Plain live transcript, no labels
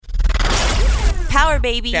Power,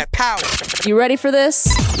 baby. That power. You ready for this?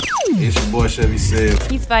 It's your boy Chevy Sid.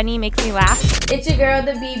 He's funny, makes me laugh. It's your girl,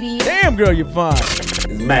 the BB. Damn, girl, you're fine. It's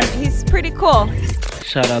Mac. He's pretty cool.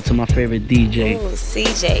 Shout out to my favorite DJ. Ooh,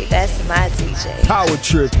 CJ, that's my DJ. Power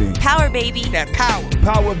tripping. Power, baby. That power.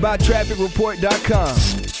 Powered by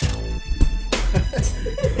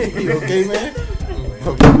TrafficReport.com. You okay, man?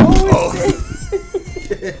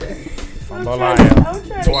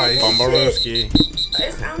 Fambalaya. Twice. Fambaruski.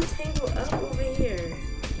 I'm tangled up over here.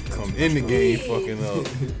 Come in the game fucking up.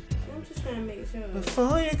 I'm just trying to make sure.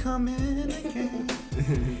 Before you come in the game,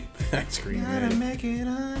 that's screaming. Gotta make it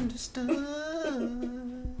understood.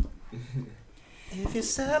 If you're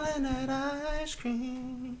selling that ice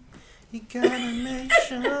cream, you gotta make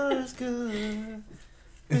sure it's good.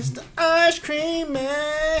 Mr. Ice Cream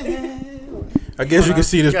Man. I guess you can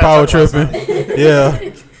see this power tripping.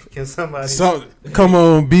 Yeah. Can somebody? Come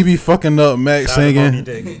on, BB fucking up, Max singing.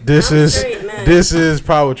 This is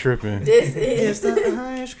power tripping. This is the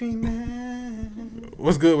Ice Cream Man.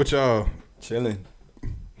 What's good with y'all? Chilling.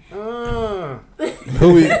 Who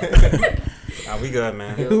we? We good,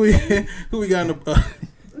 man. Who we got in the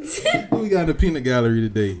who we got in the peanut gallery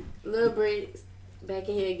today? Lil Bricks back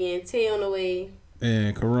in here again. Tay on the way.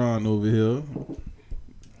 And Karan over here.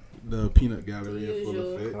 The peanut gallery in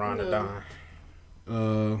full effect. Karan the Don.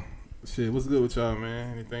 Shit, what's good with y'all,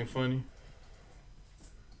 man? Anything funny?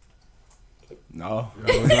 No.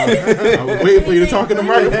 I was waiting for you to talk in the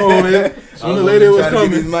microphone, man. Sooner or later it was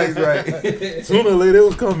coming. Right. Sooner or later it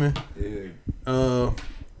was coming. Yeah.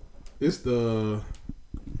 It's the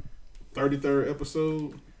 33rd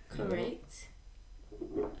episode. Correct.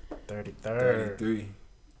 33rd. 33.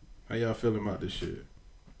 How y'all feeling about this shit?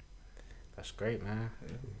 That's great, man.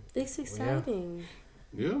 It's exciting.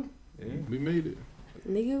 Yeah. We made it.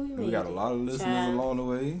 Nigga, we made it. We got a lot of listeners along the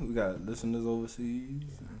way. We got listeners overseas.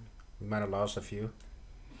 We might have lost a few.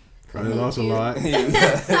 Probably lost a lot.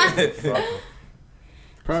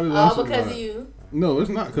 Probably All lost a lot. because of you. No, it's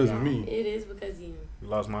not because of me. It is because of you. You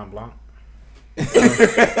lost Mont Blanc.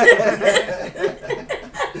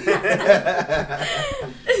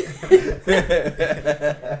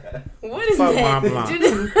 What is Fuck that? Mont Blanc.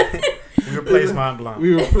 We replaced Mont Blanc.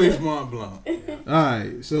 We replaced Mont Blanc.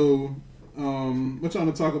 Alright, so what y'all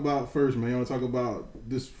want to talk about first, man? Y'all want to talk about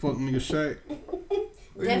this fuck nigga Shaq?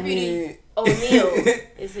 Deputy O'Neal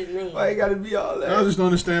is his name. Why you gotta be all that? I just don't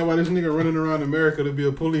understand why this nigga running around America to be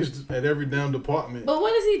a police at every damn department. But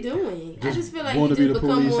what is he doing? I just feel like he want just to be the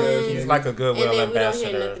become police one. He's like a goodwill and then we don't hear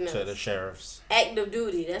ambassador nothing to else. the sheriffs. Active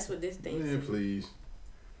duty. That's what this thing Man, is. please.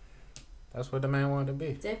 That's what the man wanted to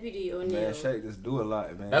be. Deputy O'Neal. Man, Shaq just do a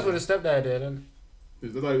lot, man. That's what his stepdad did, isn't I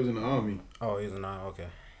thought he was in the army. Oh, he's not. Okay.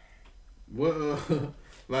 What?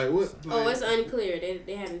 Like what? Oh, it's unclear.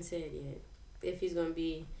 They haven't said yet if he's gonna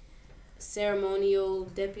be ceremonial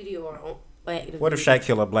deputy or active. What if Shaq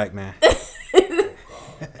kill a black man?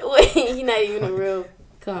 Wait, he's not even a real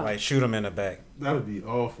cop. Like shoot him in the back. That would be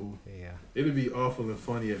awful. Yeah. It'd be awful and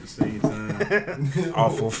funny at the same time.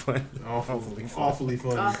 Awful funny. Awfully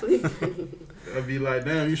funny. Awfully funny. I'd be like,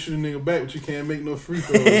 damn, you shoot a nigga back, but you can't make no free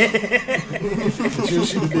throws. You'll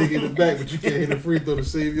shoot a nigga in the back, but you can't hit a free throw to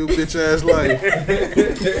save your bitch ass life.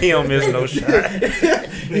 He don't miss no shot.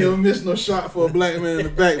 He don't miss no shot for a black man in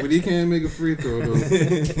the back, but he can't make a free throw though.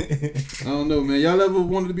 I don't know, man. Y'all ever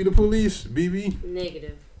wanted to be the police? BB?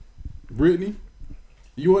 Negative. Brittany?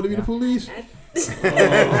 You want to be the police? What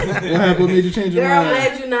happened? What made you change your Girl, mind? I'm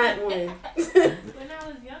glad you not one. When I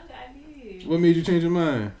was younger, I did. What made you change your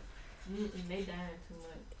mind? They died too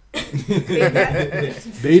much.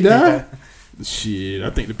 They died? Shit, I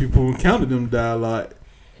think the people who counted them died a lot.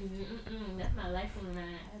 That's my life on the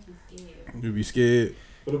line. I'd be scared. You'd be scared.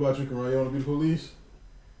 What about you, Karan? You want to be the police?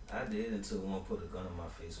 I did until one put a gun in my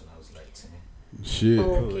face when I was like 10. Shit.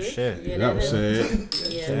 Oh, shit. Yeah, that was sad.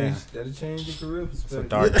 Yeah. That'll change your career It's a perspective.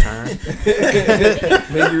 dark turn.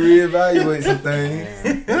 Make you reevaluate some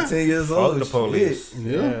things. At 10 years Fuck old. the police.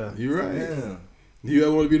 Yeah, you're right. Yeah. Do you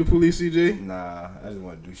ever want to be the police, CJ? Nah, I just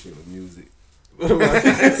want to do shit with music. What about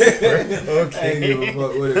you? I ain't give a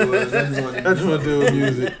fuck what it was. I just want to I just want to do with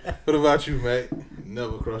music. What about you, Mac?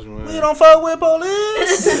 Never crossed your mind. We don't fuck with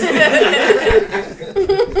police.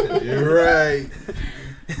 You're right.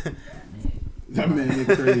 That man is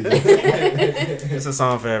crazy. It's a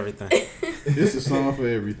song for everything. It's a song for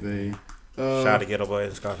everything. Shout out to Ghetto Boy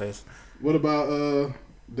and Scarface. What about the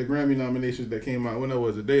Grammy nominations that came out? When that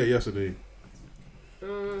was, today or yesterday? I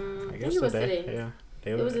think guess it was today. today. Yeah.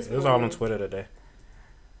 It was this It was all on morning. Twitter today.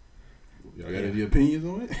 Y'all got any opinions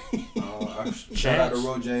on it? Shout out to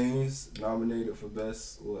Ro James, nominated for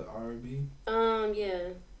best R&B.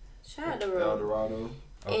 Yeah. Shout out to El Ro. Dorado.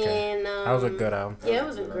 Okay. And That was a good album. Yeah, it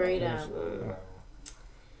was a great album.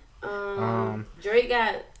 Drake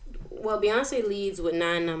got, Beyonce leads with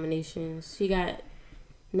 9 nominations. She got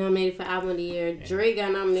nominated for Album of the Year. Drake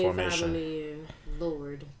got nominated for Album of the Year.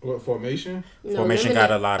 Lord. What, Formation? No, Formation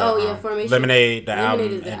got a lot of. Formation. Lemonade, the Lemonade album,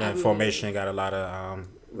 is the and then album Formation got a lot of.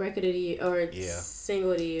 Record of the Year or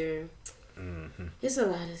Single of the Year. Mm-hmm. It's a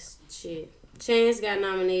lot of shit. Chance got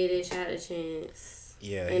nominated. Shout out to Chance.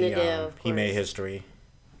 Yeah, and Adele. He made history.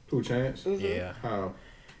 Who, Chance? Mm-hmm. Yeah. How?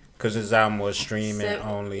 Because his album was streaming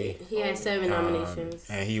only. He had 7 nominations.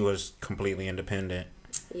 And he was completely independent.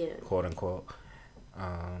 Yeah. Quote unquote.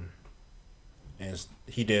 And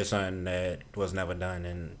he did something that was never done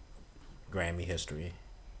in Grammy history.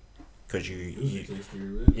 Cause music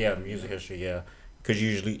history, yeah. Cause you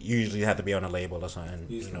usually have to be on a label or something,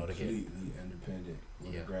 He's to get completely independent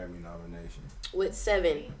with a Grammy nomination. With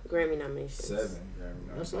 7 Grammy nominations. 7 Grammy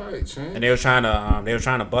nominations. That's all right, Chance. And they were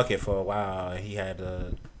trying to buck it for a while. He had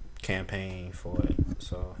to campaign for it,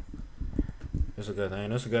 so it's a good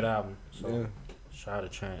thing. It's a good album. So shout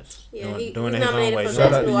out to Chance. Yeah, doing it his own way.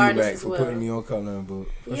 Shout out to you, Mac, for putting me on Coloring Book.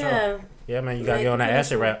 Yeah, man, you gotta get on that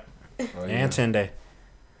acid rap. And 10 Day.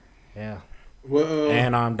 Yeah. Well,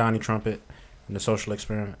 and Donnie Trumpet and the Social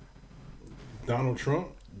Experiment. Donald Trump?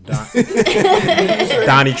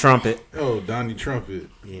 Donnie Trumpet. Oh, Donnie Trumpet.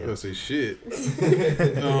 Yeah. I say shit.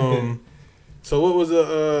 So what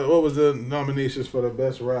was the nominations for the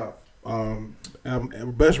best rap?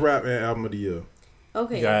 Best rap and album of the year.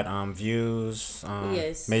 Okay. You got Views,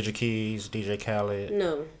 yes. Major Keys, DJ Khaled.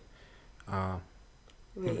 No.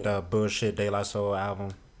 The Bullshit De La Soul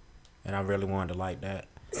album, and I really wanted to like that,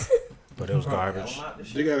 but it was garbage.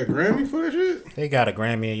 They got a Grammy for that shit? They got a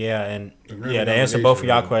Grammy, yeah, and yeah, they answered both of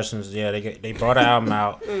y'all questions. Yeah, they brought an album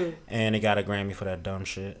out, and they got a Grammy for that dumb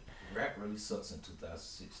shit. Rap really sucks in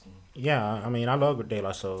 2016. Yeah, I mean, I love De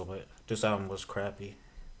La Soul, but this album was crappy.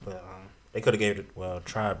 But they could have gave it. Well,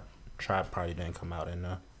 Tribe probably didn't come out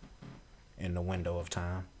in the window of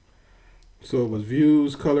time. So it was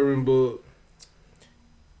Views, Coloring Book,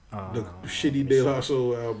 the shitty De La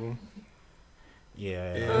Soul album.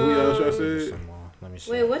 Yeah. And who else y'all said? Let me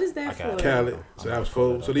see. Wait, what is that for? Khaled. So that was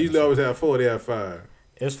 4. So they usually always have 4. They have 5.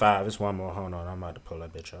 It's 5. It's one more. Hold on, I'm about to pull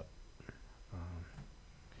that bitch up.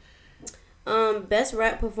 Best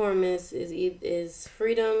rap performance is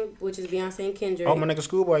Freedom, which is Beyonce and Kendrick. Oh, my nigga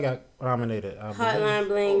Schoolboy got nominated. Hotline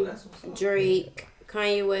Bling, Drake,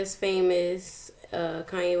 Kanye West, Famous,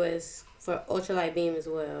 Kanye West for Ultralight Beam as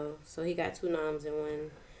well. So he got 2 noms in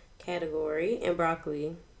one category, and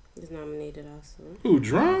Broccoli is nominated also. Who,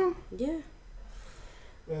 Drum? Yeah.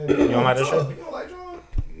 You don't like this shit? You don't like Drum?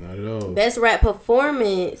 Not at all. Best rap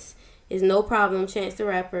performance is No Problem, Chance the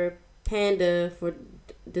Rapper, Panda for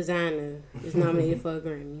Designer is nominated for a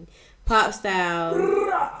Grammy. Pop Style,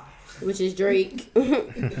 which is Drake,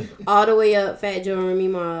 All the Way Up, Fat Joe and Remy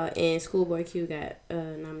Ma, and Schoolboy Q got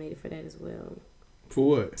nominated for that as well. For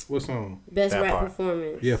what? What song? Best rap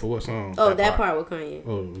performance. Yeah, for what song? Oh, that part with Kanye.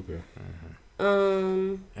 Oh,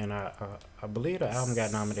 okay. And I believe the album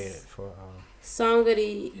got nominated for Song of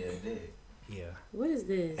the Yeah, it did. Yeah. What is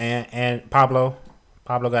this? And Pablo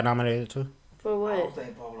got nominated too. For what? I don't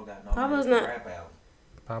think Pablo got nominated Pablo's for not. rap album.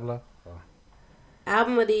 Pablo. Oh.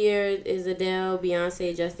 Album of the year is Adele,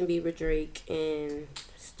 Beyonce, Justin Bieber, Drake, and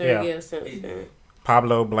Sturgill Simpson.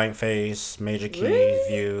 Pablo, Blank Face, Major Keys, Really?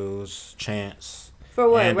 Views, Chance. For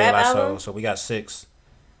what, and rap De La Soul. album? So we got 6.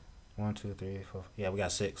 1, 2, 3, 4. Yeah, we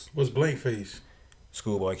got 6. What's Blank Face?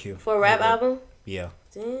 Schoolboy Q. For a rap album? Yeah.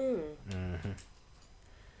 Damn. Mm-hmm.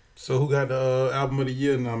 So who got the album of the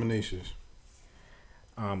year nominations?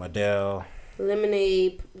 Adele.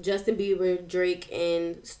 Lemonade, Justin Bieber, Drake,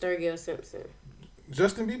 and Sturgill Simpson.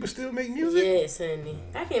 Justin Bieber still make music? Yes, honey.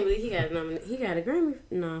 I can't believe he got a Grammy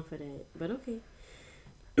nom for that. But okay.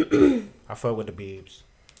 I fuck with the Biebs.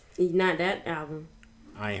 Not that album.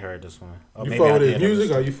 I ain't heard this one. Oh, you fuck with his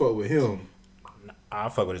music or you fuck with him? I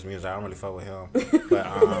fuck with his music. I don't really fuck with him. But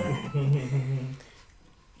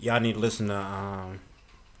y'all need to listen to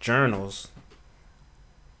Journals.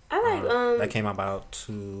 I like that came out about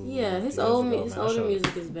 2 Yeah, his years older ago, man.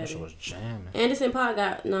 music is That better. shit was jamming. Anderson .Paak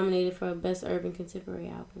got nominated for Best Urban Contemporary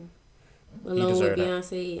Album, along with deserved that.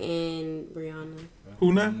 Beyonce and Rihanna.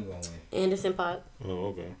 Who now? Anderson .Paak. Oh,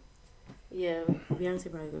 okay. Yeah,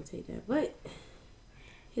 Beyonce probably gonna take that, but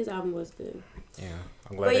his album was good. Yeah,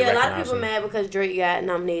 I'm glad. But they yeah, a lot of recognized people him. mad because Drake got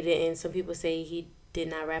nominated, and some people say he did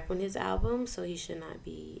not rap on his album, so he should not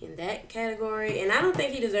be in that category. And I don't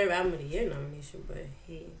think he deserved Album of the Year nomination, but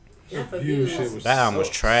he not for Views. That album was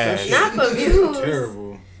trash. Not for Views.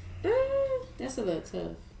 Terrible. That's a little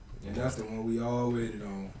tough. And that's the one we all waited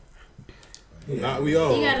on. Not we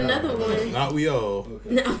all. You got another one. Not we all.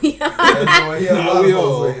 Not we all. Not we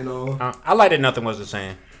all. I liked it. Nothing was the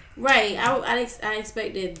same. Right. I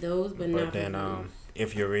expected those, but not. But then,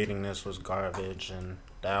 if you're reading this was garbage, and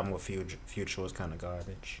the album with Future was kind of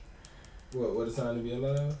garbage. What a time to be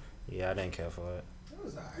alive? Yeah, I didn't care for it.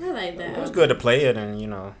 I like that. It was good to play it, and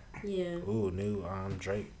Yeah. Ooh, new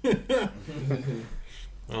Drake. I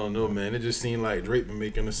don't know, man. It just seemed like Drake been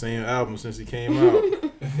making the same album since he came out.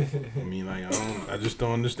 I mean, like, I just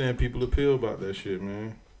don't understand people's appeal about that shit,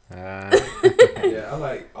 man. Yeah, I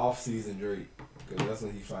like off-season Drake because that's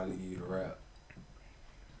when he finally gave you the rap.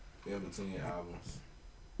 In between albums.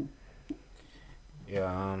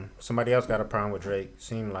 Yeah, somebody else got a problem with Drake.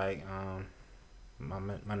 Seemed like my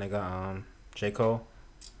nigga J. Cole.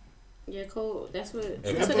 Yeah, Cole. That's what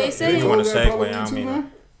If they said. you want to segue? I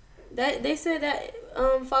mean, that they said that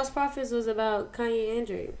False Prophets was about Kanye and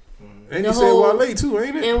Drake. And you said Wale too,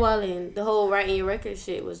 ain't it? And Wale. The whole writing your record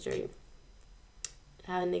shit was Drake.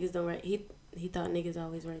 How niggas don't write. He thought niggas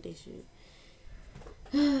always write their shit.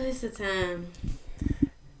 It's a time.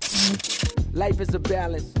 Life is a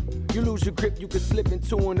balance. You lose your grip, you could slip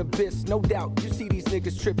into an abyss. No doubt, you see these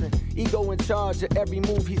niggas tripping. Ego in charge of every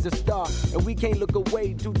move, he's a star. And we can't look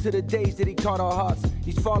away due to the days that he caught our hearts.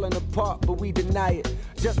 He's falling apart, but we deny it.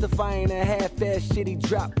 Justifying a half-ass shit he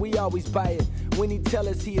dropped, we always buy it. When he tell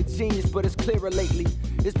us he a genius, but it's clearer lately.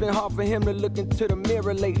 It's been hard for him to look into the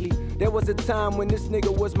mirror lately. There was a time when this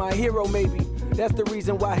nigga was my hero, maybe. That's the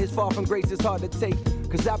reason why his fall from grace is hard to take.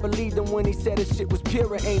 Cause I believed him when he said his shit was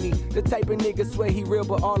pure, ain't he? The type of nigga swear he real,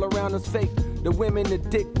 but all around us fake. The women, the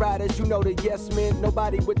dick riders, you know the yes men.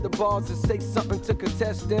 Nobody with the balls to say something to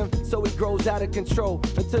contest them. So he grows out of control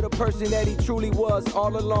until the person that he truly was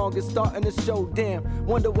all along is starting to show. Damn,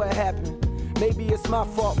 wonder what happened. Maybe it's my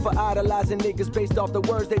fault for idolizing niggas based off the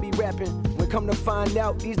words they be rapping. When come to find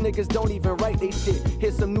out, these niggas don't even write they shit.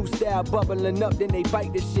 Hear some new style bubbling up, then they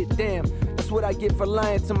bite this shit. Damn, that's what I get for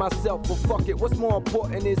lying to myself. But fuck it, what's more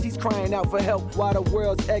important is he's crying out for help. While the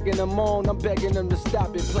world's egging him on, I'm begging him to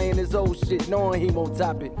stop it. Playing his old shit, knowing he won't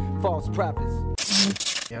top it. False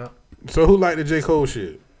prophets. Yeah. So who liked the J. Cole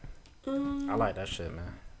shit? I like that shit, man.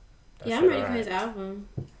 Yeah, I'm ready for his album.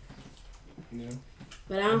 Yeah.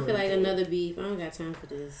 But I don't feel like another beef. I don't got time for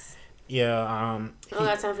this. Yeah, I don't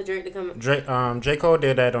got time for Drake to come. J. Cole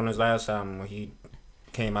did that on his last album when he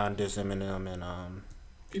came out and dissed Eminem and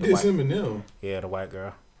he dissed Eminem. Yeah, the white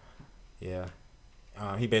girl. Yeah.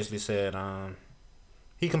 He basically said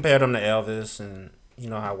he compared him to Elvis, and you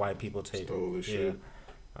know how white people take stole his shit.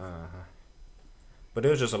 But it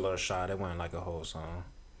was just a little shot. It wasn't like a whole song.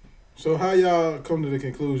 So how y'all come to the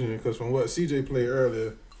conclusion? Because from what CJ played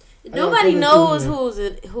earlier, nobody knows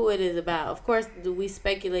who it is about. Of course, we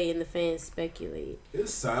speculate and the fans speculate. It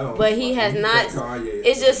sounds. But he has not.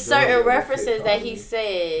 It's just certain references that he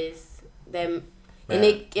says that, and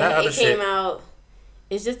it came out.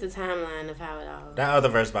 It's just the timeline of how it all. That other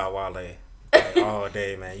verse about Wale. Like, all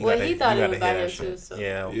day, man. Well, he thought it was about him too. So.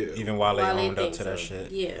 Yeah, even Wale owned up to that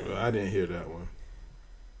shit. Yeah. Well, I didn't hear that one.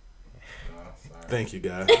 Thank you,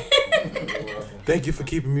 guys. Thank you for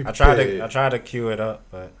keeping me prepared. I tried to cue it up,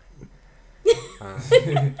 but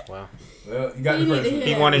well, you got the first one.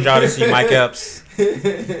 He wanted y'all to see Mike Epps.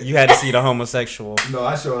 You had to see the homosexual. No,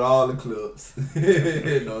 I showed all the clips.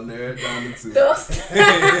 Don't narrow it down to two.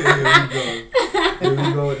 Here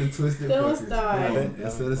we go with the twisted. Don't start.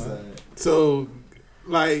 That's to the side. So,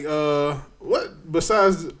 like, what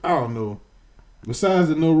besides I don't know, besides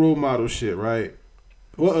the No Role Model shit, right?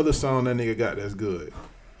 What other song that nigga got that's good?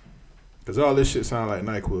 Cause all this shit sound like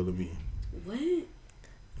NyQuil to me. What?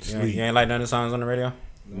 You ain't like none of the songs on the radio?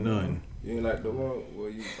 None. You ain't like the one? Well,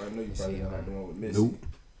 I know you probably ain't like the one with Missy. Nope.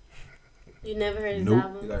 You never heard his Nope.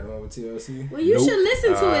 album? You like the one with TLC? Well, you should listen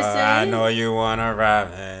to it, Say. I know you wanna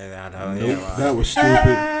rap. I know you Nope. That was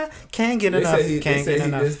stupid. Can't get enough. They Can't say get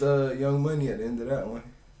enough. he dissed Young Money at the end of that one.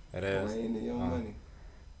 It is. Wayne and Young Money.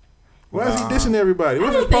 Why is he dissing everybody?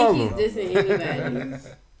 What's his I problem? don't think he's dissing anybody.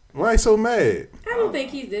 Why he so mad? I don't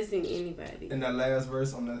think he's dissing anybody. In that last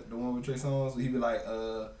verse on the one with Trey Songz, he be like,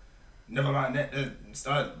 never mind that.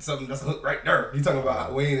 Start something that's a hook right there. He talking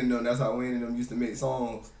about Wayne and them. That's how Wayne and them used to make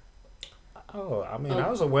songs. Oh, I mean, that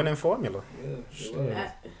was a winning formula.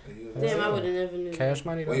 Yeah, Damn, I would have never knew. Cash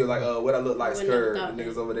Money. When he was like, what I look like, Wouldn't skirt. have The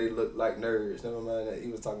thought niggas over there look like nerds. Never mind that.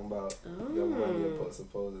 He was talking about Young Money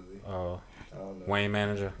supposedly. Oh, I don't know. Wayne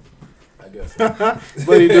manager. I guess so.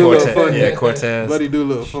 But he do look funny. Yeah, Cortez. But he do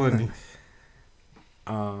look funny.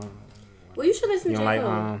 Well, you should listen you to like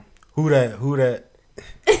him. Who that?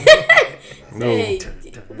 No. Hey,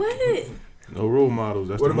 what? No Role Models.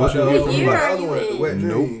 That's What the about most the you What get year from are like. you other one, the in? Wet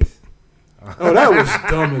Nope. Dreams? Oh, that was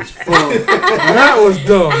dumb as fuck. That was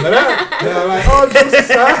dumb. Like, all jokes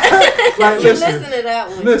aside, like, Listen to that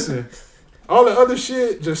one. Listen. All the other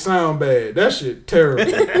shit just sound bad. That shit terrible.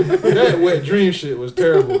 That Wet Dream shit was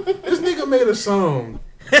terrible. This nigga made a song.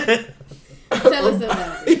 Tell us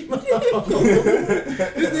about it.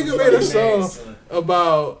 This nigga made a song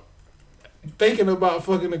about thinking about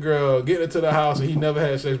fucking a girl, getting her to the house, and he never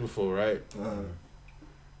had sex before, right?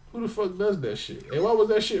 Who the fuck does that shit? And why was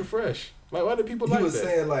that shit fresh? Like, why did people like that? He was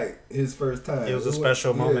saying, like, his first time. It was a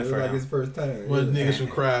special moment for like him. his first time. Well, niggas would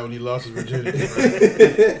cry when he lost his virginity.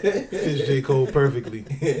 Right? Fits J. Cole perfectly.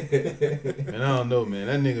 And I don't know, man.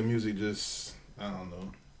 That nigga music just, I don't know.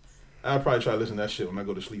 I'll probably try to listen to that shit when I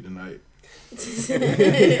go to sleep tonight. Some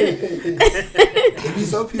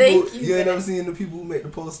people, you ain't never seen the people who make the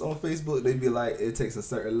posts on Facebook. They be like, it takes a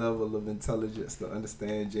certain level of intelligence to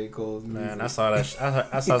understand J. Cole's music. Man, I saw that.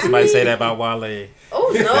 I saw somebody say that about Wale.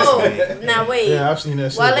 Oh no! Now wait. Yeah, I've seen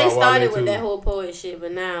that shit. Wale about started Wale with too. that whole poet shit,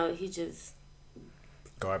 but now he just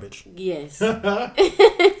Garbage. yes.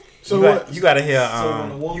 So you gotta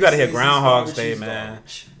hear Groundhog's Day, man.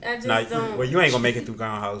 I just Nah, don't. well, you ain't gonna make it through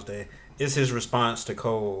Groundhog's Day. It's his response to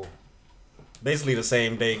Cole. Basically, the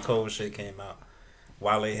same day Cole shit came out,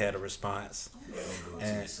 Wale had a response,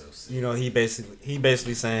 and you know he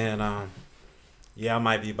basically saying, yeah, I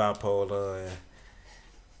might be bipolar,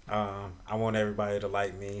 and I want everybody to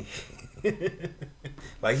like me.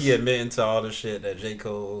 Like he admitting to all the shit that J.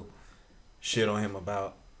 Cole shit on him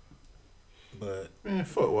about. But man,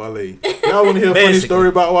 fuck Wale. Y'all want to hear a funny story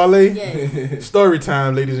about Wale? Yes. Story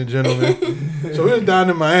time, ladies and gentlemen. So we was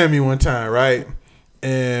down in Miami one time, right?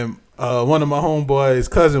 And one of my homeboys'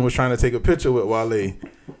 cousin was trying to take a picture with Wale.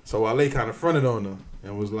 So Wale kind of fronted on her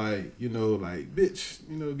and was like, you know, like, bitch,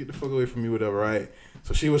 you know, get the fuck away from me, whatever, right?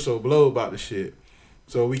 So she was so blow about the shit.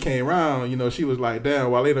 So we came around, you know, she was like,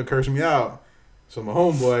 damn, Wale done cursed me out. So my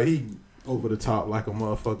homeboy, he over the top like a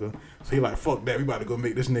motherfucker. So he like, fuck that, we about to go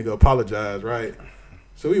make this nigga apologize, right?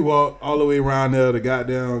 So we walk all the way around there to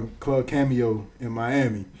goddamn Club Cameo in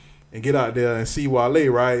Miami and get out there and see Wale,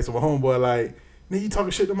 right? So my homeboy like, nigga, you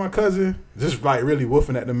talking shit to my cousin? Just like really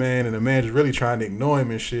woofing at the man, and the man just really trying to ignore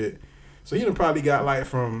him and shit. So he done probably got like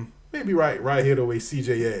from maybe right here the way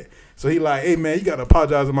CJ at. So he like, hey man, you gotta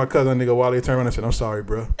apologize to my cousin, nigga. Wale turned around and said, I'm sorry,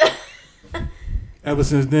 bro. Ever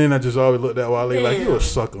since then, I just always looked at Wale like, you a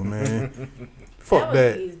sucker, man. Fuck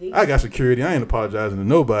that. I got security. I ain't apologizing to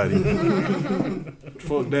nobody.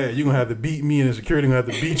 Fuck that. You gonna have to beat me, and the security gonna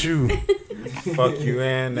have to beat you. Fuck you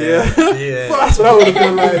and yeah. That's what I would have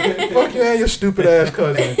been like. Fuck you and your stupid ass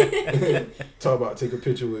cousin. Talk about take a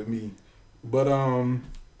picture with me. But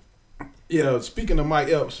yeah. Speaking of Mike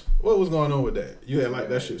Epps, what was going on with that? You had like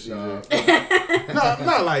that shit, CJ. No,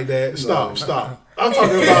 not like that. Stop. I'm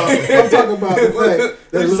talking about the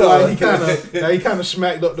fact that it looked like he kind of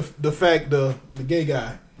smacked up the gay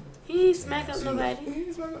guy. He ain't smack up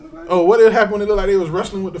nobody. Oh, what did happen when it looked like they was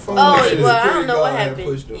wrestling with the phone? Oh, and shit? well, I don't know what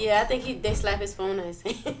happened. Yeah, I think they slapped his phone out his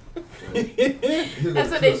hand.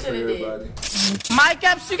 That's what they should have did. Mike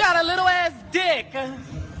Epps, you got a little ass dick.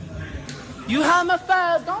 You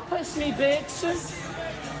homophobe. Don't push me, bitch.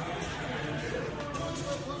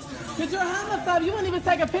 Because you're a homophobe. You wouldn't even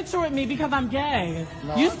take a picture with me because I'm gay.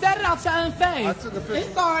 No, you said it out your own face. I took a picture.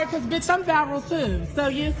 It's alright because, bitch, I'm viral too. So,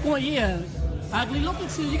 yes, well, yeah. Ugly, look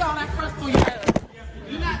at you. You got all that crust on your head.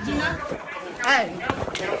 You not. Hey.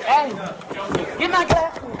 Get my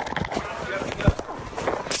glass.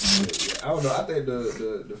 I don't know. I think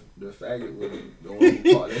the faggot was the one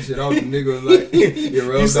who caught that shit off. The nigga was like,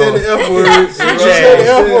 you said the F word. You said the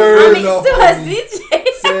F word. I mean, CJ.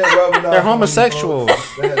 They're homosexuals.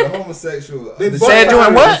 They're homosexual. They said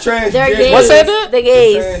doing what? They're gays. What said that? The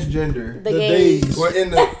gays. Transgender. The gays. Well,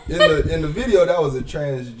 in the video, that was a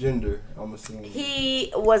transgender. I'm assuming.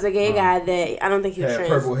 He was a gay guy that I don't think he was had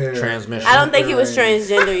purple hair. Transmission. I don't think he was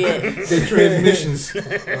transgender yet. They transmissions. I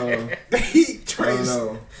don't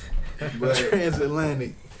know. But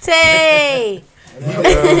transatlantic. Tay.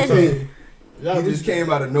 He just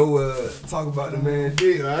came out of nowhere talk about the man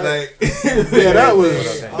dick. Like, yeah, that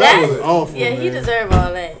was awful. Yeah, man. he deserved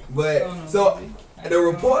all that. But so the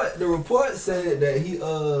report said that he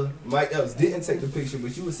Mike Epps didn't take the picture,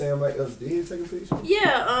 but you were saying Mike Epps did take a picture.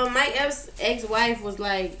 Yeah, Mike Epps' ex-wife was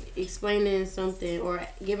like explaining something or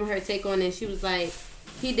giving her take on it. She was like,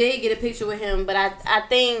 he did get a picture with him, but I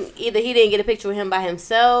think either he didn't get a picture with him by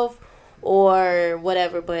himself or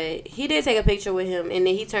whatever, but he did take a picture with him, and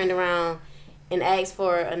then he turned around and asked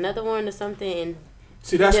for another one or something, and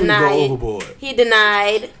see, that's when you go overboard. He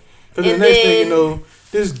denied. Because the next thing you know,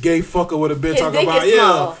 this gay fucker with a bitch talking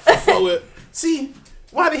about, fuck with. See,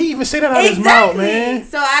 Why did he even say that out of his mouth, man?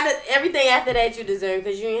 So everything after that you deserve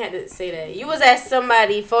because you ain't had to say that. You was at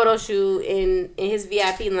somebody photo shoot in his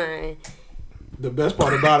VIP line. The best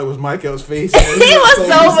part about it was Michael's face. He was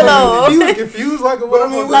so blown. He was confused like a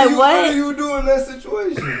motherfucker. What do you do in that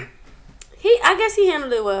situation? I guess he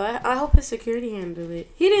handled it well. I hope his security handled it.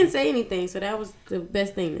 He didn't say anything, so that was the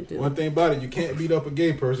best thing to do. One thing about it, you can't beat up a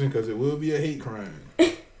gay person because it will be a hate crime.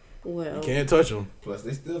 Well, you can't touch them. Plus,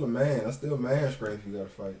 they still a man. That's still a man scream if you got to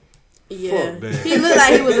fight. Yeah, he looked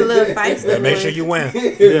like he was a little feisty. Yeah, make sure you win.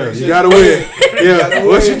 Yeah, you gotta win. Yeah,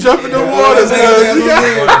 once you jump in the waters,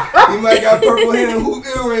 he might got purple hair and hoop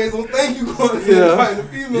earrings. Don't think you going to fight the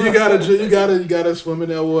female. You gotta swim in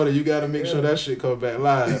that water. You gotta make sure that shit come back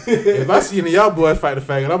live. If I see any of y'all boys fight the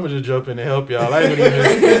faggot, I'm gonna just jump in and help y'all. I ain't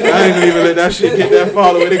gonna even let that shit get that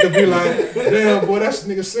far away. They could be like, damn boy, that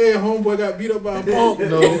nigga said homeboy got beat up by a punk.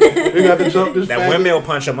 No, we got to jump this. That windmill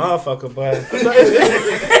punch a motherfucker, but.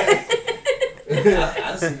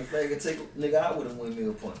 I seen the faggot take a nigga out with a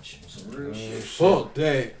windmill punch. Some real shit. Fuck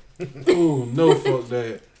that. Ooh, no, fuck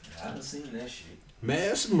that. I done seen that shit.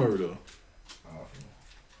 Mass murder.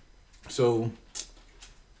 So,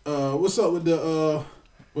 what's up with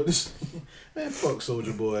with this? Man, fuck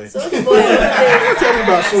Soulja Boy. Soulja Boy. Tell me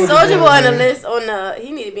about Soulja Boy on the list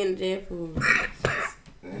he need to be in the jail for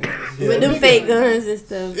with them fake guns and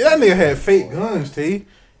stuff. Yeah, that nigga had fake guns, T.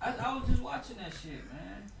 I was just watching that shit,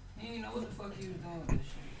 man. He didn't know what the fuck he was doing with this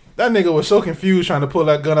shit. That nigga was so confused trying to pull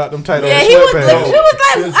that gun out them tight Yeah, ass he was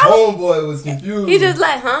sweatpants. His homeboy was confused. He just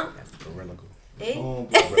like, huh? Gorilla Glue. Hey?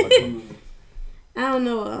 Homeboy. I don't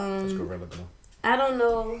know. It's Gorilla Glue. I don't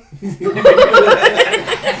know.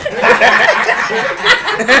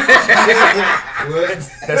 What?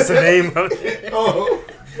 That's the name of it. Oh.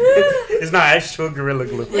 It's not actual Gorilla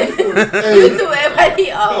Glue. Hey. You threw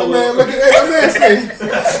everybody off. Oh man, look at that man say.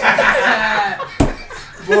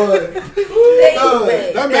 Boy,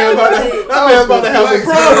 that man about to have a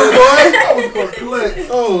problem, boy. I was gonna collect.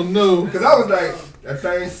 Oh no, because I was like, that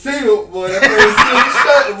thing sealed, boy. That thing sealed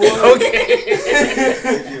shut, boy. Okay.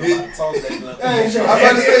 I'm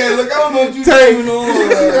about to say, look, I don't know what you doing on.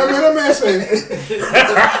 That man say.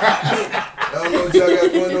 I don't know what y'all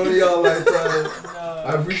got going on in y'all lifetime. I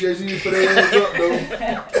appreciate you for that hands up, though.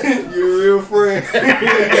 You're a real friend.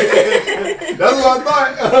 That's what I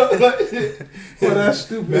thought. Well, that's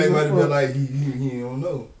stupid. Man might have been like, he don't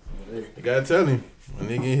know. You gotta tell him. When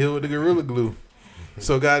they get hit with the Gorilla Glue.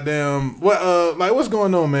 So goddamn, what's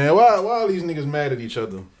going on, man? Why all these niggas mad at each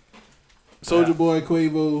other? Soulja Boy,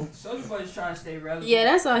 Quavo. Soulja Boy's trying to stay relevant. Yeah,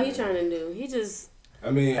 that's all he trying to do. He just. I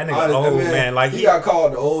mean, that nigga old, man. Like he got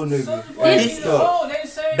called the old nigga. He's old. They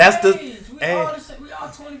say that's the. We all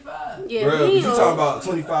 25. Yeah, bro, you talking about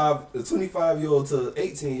 25? The 25-year-old to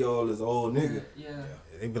 18-year-old is an old nigga. Yeah.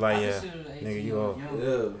 They be like, yeah, nigga, you old.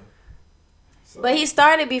 Yeah. So. But he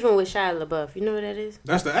started beefing with Shia LaBeouf. You know what that is?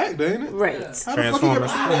 That's the actor, ain't it? Right. Yeah.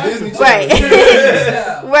 Transformers. Right.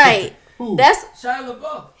 Right. Who? That's Shia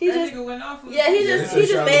LaBeouf. He that just nigga went off. He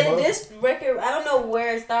just made a diss record. I don't know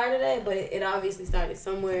where it started at, but it obviously started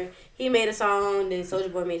somewhere. He made a song, then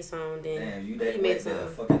Soulja Boy made a song, then damn, you he made a song.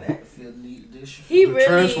 Fucking actor need this shit. He the really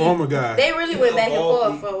Transformer guy. They really went back and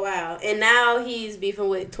forth for a while, and now he's beefing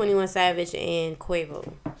with 21 Savage and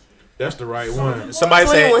Quavo. That's the right one. Somebody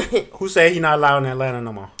said, who said he not allowed in Atlanta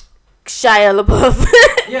no more? Shia LaBeouf.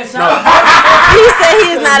 Yeah, he said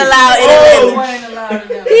he is not allowed in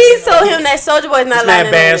Atlanta. He told him that Soulja Boy is not allowed in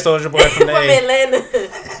Atlanta. Bad Soulja Boy from Atlanta.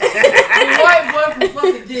 The white boy from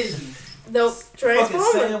fucking Disney. The Transformer.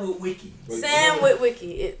 Sam Witwicky. Sam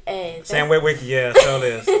Witwicky. Sam Witwicky, yeah, so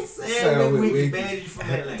is. Sam Witwicky, baby from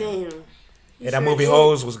Atlanta. Damn. Yeah, that movie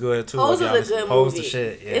Hoes was good too. Hoes was a good Hoes movie. the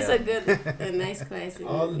shit. Yeah. It's a nice classic.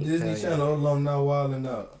 All the Disney Channel alumni wilding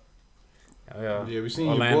out. Yeah, we seen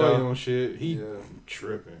Orlando. your boy on shit. He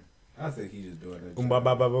tripping. I think he just doing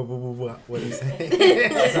that. What he say?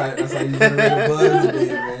 That's how you generate a buzz today,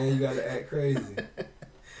 man. You gotta act crazy.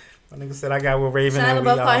 My nigga said I got with Raven. Shia and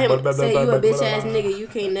LaBeouf called him, blah, say blah, you blah, a bitch blah, ass blah. nigga. You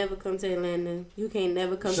can't never come to Atlanta. You can't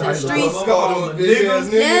never come to the Shia streets. LaBeouf called him a bitch ass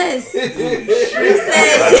nigga. Yes. He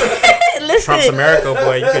said, listen. Trump's America,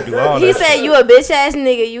 boy. You can do all that. He said you a bitch ass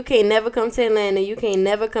nigga. You can't never come to Atlanta. You can't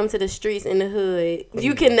never come to the streets in the hood.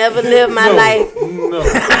 You can never live my life. No.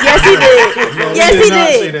 Yes, he did. No, yes, he he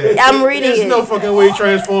did. did. I'm reading There's it. no fucking way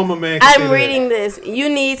Transformer man can say I'm that. reading this. You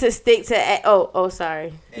need to stick to. Oh,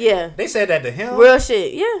 sorry. Yeah. They said that to him. Real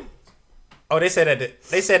shit. Yeah. Oh, they said that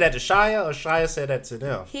to Shia, or Shia said that to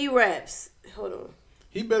them. He raps. Hold on.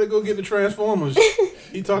 He better go get the Transformers.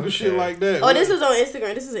 He talking shit like that. Oh, this was on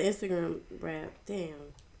Instagram. This is an Instagram rap. Damn.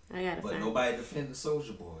 I gotta But find nobody defended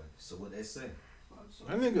Soulja Boy. So what they say?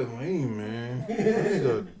 That nigga lame, man. That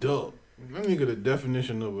nigga a duck. That nigga the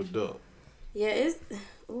definition of a duck. Yeah, it's.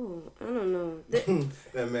 Ooh, I don't know.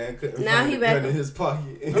 That man couldn't Now find he a back. gun in his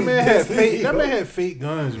pocket. That man had fake. That man had fake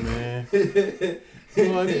guns, man. You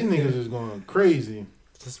know, like, these niggas is going crazy.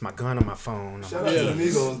 Just my gun on my phone. Shout out to the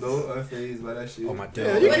Migos though, unfazed by that shit. Oh my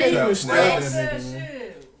Yeah, god. you What can't they- even snap snakes? that nigga,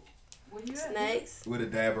 man. Where you at? Snakes. With a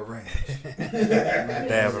dab of ranch.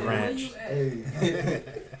 Dab of Where ranch. you at?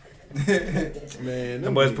 Man,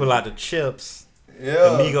 Them boys pull out the chips.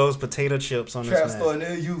 Yeah. The Migos potato chips on Trap this store man.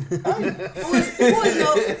 near you. Who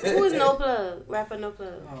is No Plug? Rapper No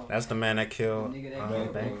Plug. That's the man that killed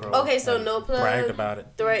Bankroll. Okay, so No Plug bragged about it.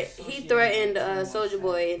 He threatened Soulja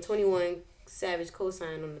Boy, and 21 Savage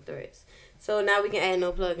co-signed on the threats. So now we can add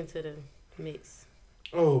No Plug into the mix.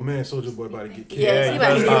 Oh man, Soulja Boy about to get killed. Yes, he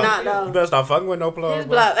about to get knocked You off. better stop fucking with No Plug. His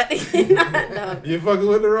bro. block about to get knocked off. You fucking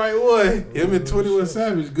with the right one. Him and 21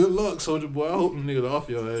 Savage. Good luck, Soulja Boy. I hope them niggas off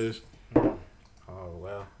your ass. Oh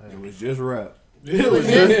well. It was just rap. It was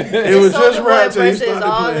just Soulja rap Boy till he versus started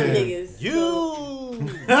all playing. them niggas.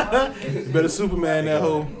 You better Superman that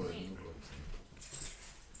hoe.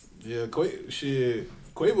 Yeah,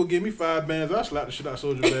 Quavo give me 5 bands. I slap the shit out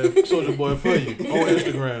Soulja Boy for you on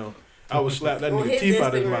Instagram. I would slap that On nigga his teeth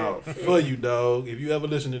out his Instagram. mouth for you, dog. If you ever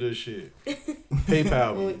listen to this shit,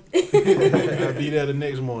 PayPal me. I'll be there the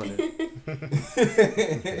next morning.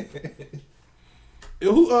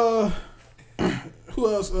 Who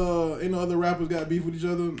else? Ain't no other rappers got beef with each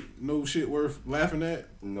other? No shit worth laughing at.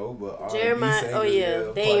 No, but Jeremiah. Oh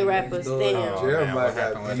yeah, they ain't rappers. Damn. Oh, Jeremiah man, what got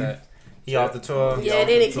happened with beef. that? He off the tour. Yeah,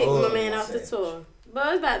 they didn't kick my man off the tour. But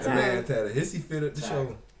it's about That man time. had a hissy fit at the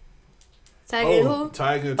show. Tiger who?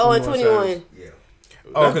 Tiger. Oh, and 21. Yeah.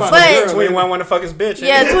 Oh, because But- 21 want to fuck his bitch.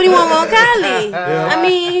 Yeah, 21 want Kylie. Yeah. I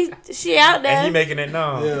mean, she out there. And he making it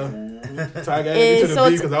known. Yeah. Tiger And added to the so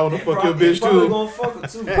beef because I want to fuck your bitch Probably too. gonna fuck her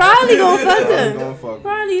too. Probably gonna fuck Probably her. gonna fuck her.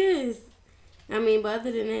 Probably is. I mean, but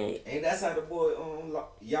other than that, Ain't that's how the boy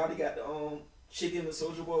Yachty got the chicken the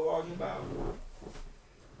Soulja Boy arguing about?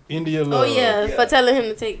 India oh love. yeah, Yeah. for telling him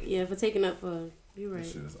to take, for taking up for. You right.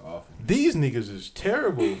 This shit is awful. These niggas is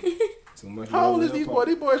terrible. Too much How old love is in these their boys?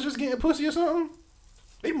 These boys just getting pussy or something?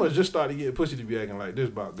 They must just started getting pussy to be acting like this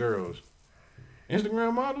about girls.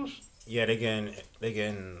 Instagram models? Yeah, they getting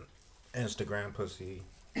Instagram pussy.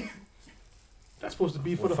 That's supposed to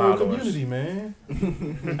be for With the whole followers. community, man.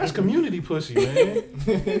 That's community pussy, man. You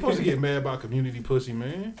ain't supposed to get mad about community pussy,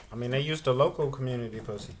 man. I mean, they used the local community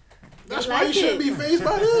pussy. That's They why you like shouldn't it. be phased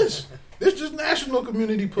by this. This just national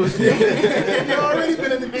community pussy. You already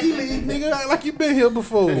been in the B League, nigga. Act like you been here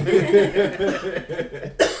before.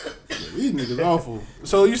 These niggas awful.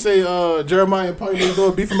 So you say Jeremiah and Party Next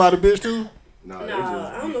Door beefing about a bitch too? Nah, No, they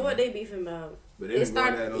just I don't know what they beefing about. But They they didn't go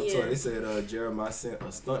start- that on yeah. tour. They said Jeremiah sent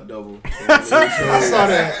a stunt double. I saw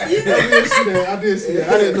that. I did see that.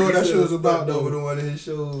 I didn't know what that He shit sent was a about stunt double though. to one of his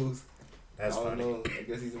shows. That's I don't funny. know. I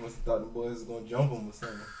guess he must have thought the boys was gonna jump him or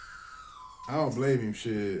something. I don't blame him.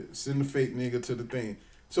 Shit, send the fake nigga to the thing.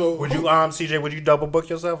 So Would you CJ? Would you double book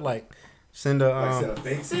yourself? Like send a Like sent a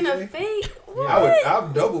fake Send a CJ. fake. What?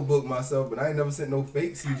 I've double booked myself, but I ain't never sent no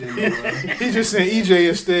fake CJ. bro. He just sent EJ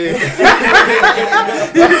instead.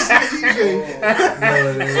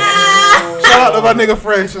 Shout out to my nigga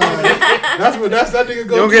Fresh. That's that nigga You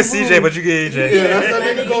go. don't get CJ, but you get EJ. Yeah, that's that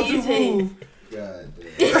nigga go to EJ. move. God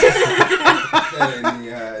damn. That ain't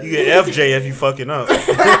even how it You is. get FJ if you fucking up. Yeah,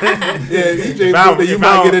 EJ, If I- but you if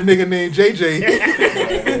might I- get a nigga named JJ.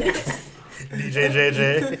 DJ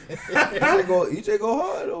JJ. EJ go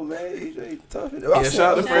hard though, man. EJ tough. Yeah, shout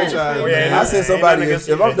out to franchise. Oh, yeah, man. I sent Ain't somebody. nothing If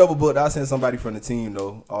against I'm CJ. double booked, I send somebody from the team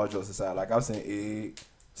though. All jokes aside, like I've sent Egg,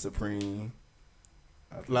 Supreme.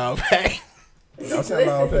 Loud pack. I've sent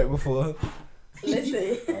Loud Pack before.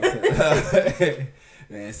 Listen.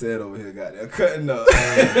 Man, said over here got that cutting up.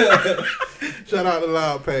 Shout out to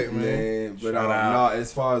Loud Pack, man. Man, but Shout out. nah,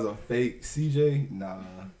 as far as a fake CJ, nah.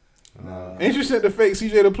 Ain't you sent the fake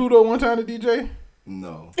CJ to Pluto one time to DJ?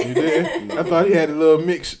 No. You did? No. I thought he had the little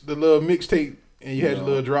mixtape, and you had the No.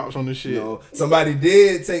 little drops on the shit. No. Somebody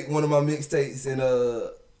did take one of my mixtapes and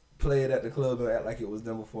play it at the club and act like it was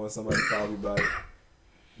done before, and somebody called me about it.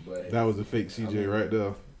 But That was a fake CJ right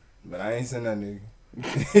there. But I ain't seen that nigga.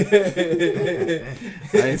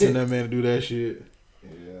 I ain't seen that man do that shit.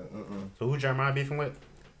 Yeah, So who Jeremiah beefing with?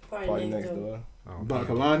 Party next door. Oh, About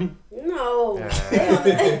Kalani? No.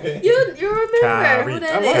 Yeah. You remember Kyrie. who I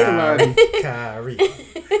that like is? Kalani. Kyrie.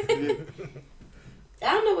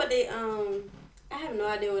 I don't know what they I have no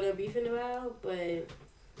idea what they're beefing about, but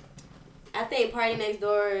I think Party Next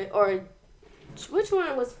Door or which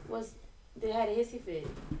one was they had a hissy fit?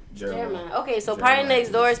 Jeremiah. Okay, so Jeremiah Party Next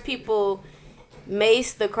Door's people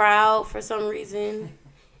maced the crowd for some reason.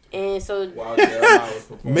 And so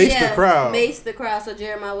Maced the crowd. Maced the crowd. So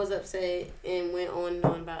Jeremiah was upset and went on and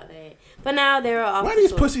on about that. But now they're off. Why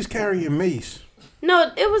these pussies carrying mace?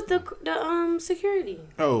 No, it was the security.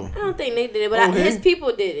 Oh, I don't think they did it, but his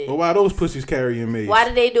people did it. Well, why those pussies carrying mace? Why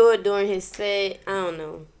did they do it during his set? I don't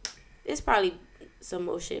know. It's probably some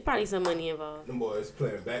more shit. Probably some money involved. Them boys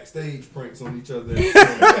playing backstage pranks on each other. And they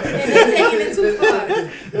taking it too far.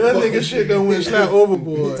 That nigga shit done went slap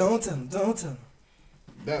overboard. Don't tell him. Don't tell him.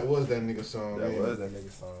 That was that nigga song. That man. was that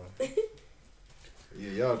nigga song. Yeah,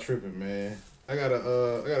 y'all tripping, man. I got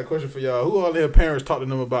a question for y'all. Who all their parents talked to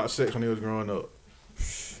them about sex when they was growing up?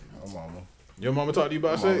 My mama. Your mama talked to you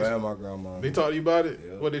about My sex? mama and my grandma. They talked to you about it?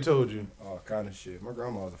 Yeah. What they told you? All kind of shit. My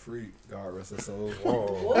grandma was a freak. God rest her soul.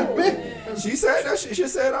 Whoa. She said that shit. She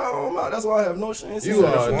said I don't know. That's why I have no shame. You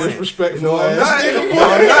are disrespectful. No, I'm not. No,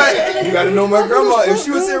 I'm not. You gotta know my grandma. If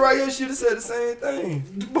she was sitting right here, she'd have said the same thing.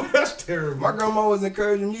 Boy, that's terrible. My grandma was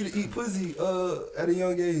encouraging me to eat pussy at a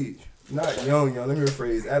young age. Not young. Let me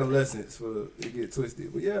rephrase. Adolescence for it get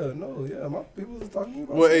twisted. But yeah, my people was talking to me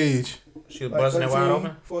about what sex. age? She was busting it wide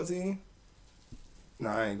open? 14.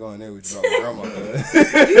 Nah, I ain't going there with you about my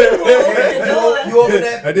grandma. You open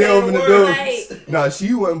that? I did open the door. Right. Nah,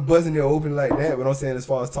 she wasn't buzzing it open like that. But I'm saying as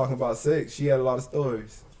far as talking about sex, she had a lot of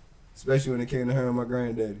stories, especially when it came to her and my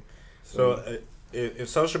granddaddy. So if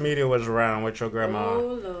social media was around with your grandma,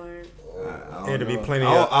 Oh Lord. it'd be plenty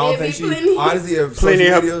I don't It'd think be she. plenty. Honestly, if Plenty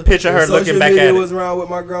social of media, picture her if looking social back media at it. was around with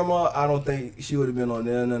my grandma, I don't think she would have been on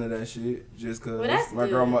there. None of that shit. Just Well, cause that's my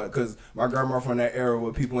good. grandma, cause my grandma from that era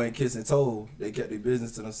where people ain't kissing toe, they kept their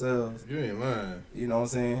business to themselves. You ain't lying. You know what I'm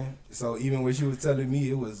saying? So even when she was telling me,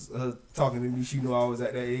 it was her talking to me. She knew I was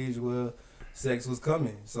at that age where sex was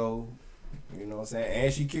coming. So. You know what I'm saying?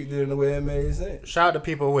 And she kicked it in the way it made sense. shout out to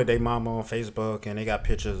people with their mama on Facebook and they got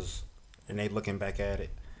pictures and they looking back at it.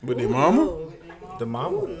 With their mama? No. The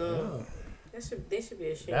mama? Ooh, no. They should be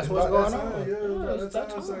ashamed. That's what's going on. That's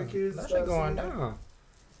That shit going down.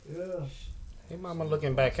 Yeah. They mama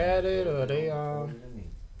looking back at it or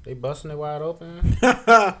they busting it wide open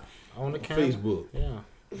on the camera. Facebook. Yeah.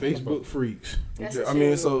 Facebook freaks. That's I a mean,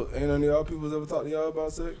 shame. so ain't none of y'all people ever talk to y'all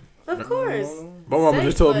about sex? Of course. My mama Sex,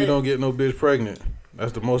 just told me but- don't get no bitch pregnant.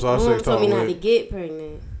 That's the most our My mom sex told talk me not to with. get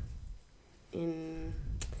pregnant. And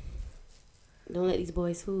don't let these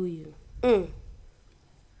boys fool you.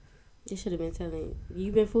 They should have been telling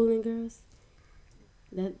you been fooling girls.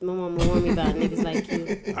 That my mama warned me about niggas like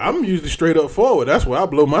you. I'm usually straight up forward. That's where I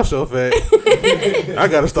blow myself at. I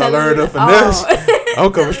gotta start Tell learning them to finesse. oh.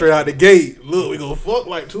 I'm coming straight out the gate. Look, we gonna fuck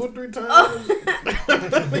like 2 or 3 times.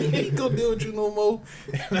 We ain't gonna deal with you no more.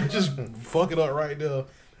 And I just fuck it up right there.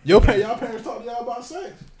 Y'all parents talk to y'all about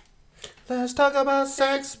sex? Let's talk about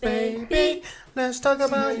sex, baby. Let's talk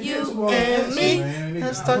about you and me.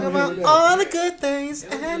 Let's talk about all the good things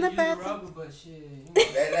and the bad things. Rubber, but shit.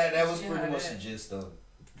 That was pretty much the gist of it.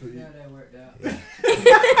 Yeah, that worked out.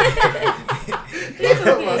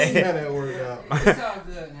 See how that worked out. It's all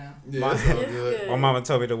good now. Yeah, it's all good. My mama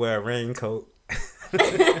told me to wear a raincoat. So you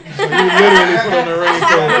literally put on a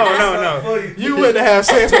raincoat. No. You went to have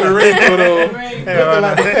sex with a raincoat on. Looking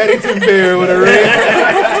like the Paddington Bear with a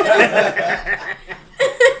raincoat.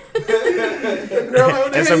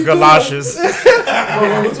 And some galoshes. My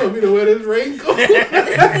mama told me to wear this raincoat.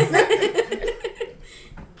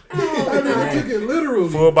 I never took it literally.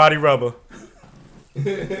 Full body rubber.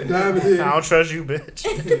 Diamond I don't trust you, bitch.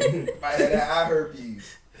 I had that eye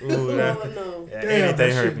herpes. Ooh, that, no. yeah, Damn, anything that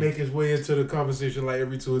shit herpes. make its way into the conversation like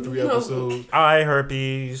every 2 or 3 episodes. Eye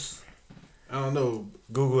herpes. I don't know.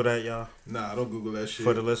 Google that, y'all. Nah, don't Google that shit.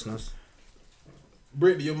 For the listeners.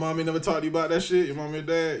 Brittany, your mommy never talked to you about that shit? Your mommy and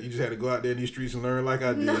dad? You just had to go out there in these streets and learn like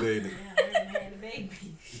I did, ain't it?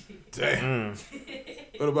 Damn.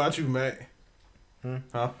 What about you, Mac?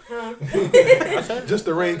 Huh? Just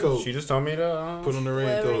the raincoat. She just told me to put on the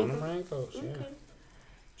raincoat. Put on the raincoat, yeah.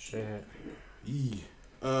 Shit. Yee.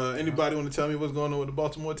 Anybody want to tell me what's going on with the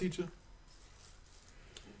Baltimore teacher?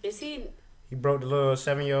 Is he He broke the little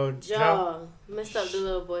 7-year-old jaw. jaw? Messed up the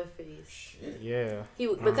little boy face. Yeah.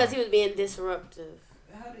 Because he was being disruptive.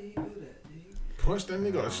 How did he do that? Did he Punched that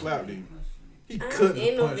nigga or slapped him? He I couldn't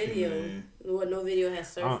ain't no punch video. him, No video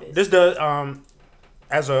has surfaced. This does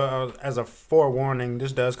as a forewarning,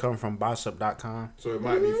 this does come from Bossip.com. So it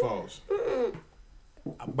might be false.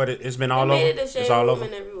 But it's been all They over. made it the It's shade all room over.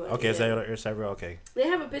 and everywhere. Okay, Yeah. it's everywhere. Okay. They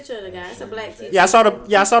have a picture of the guy. It's a black teacher. Yeah, I saw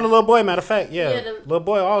the little boy. Matter of fact, yeah, Yeah, the- little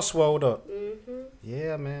boy all swelled up. Mhm.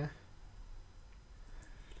 Yeah, man.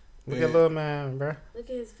 Look Man. at little man, bruh. Look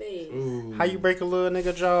at his face. Ooh. How you break a little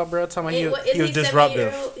nigga jaw, bruh? Talking about Is he was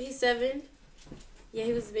disruptive. 7-year-old? He's 7. Yeah,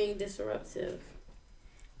 he was being disruptive.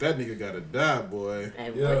 That nigga gotta die, boy.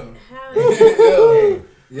 Like, Yeah. what? How?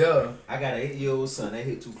 Yeah. I got an 8-year-old son. That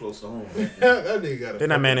hit too close to home. That nigga gotta. Then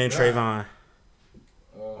that man named fucking die.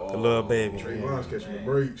 Trayvon. The little baby. Trayvon's catching the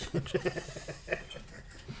brakes.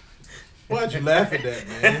 Why'd you laugh at that,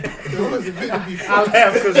 man? It wasn't meant to be I funny.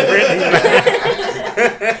 laugh because Brittany.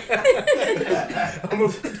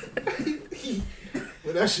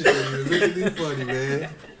 But that shit was really funny, man.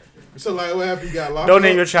 So like, what happened? You got locked Don't up?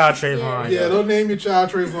 name your child Trayvon. Yeah, don't name your child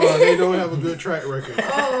Trayvon. They don't have a good track record.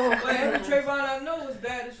 But every Trayvon I know is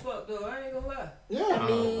bad as fuck though. I ain't gonna lie. Yeah. I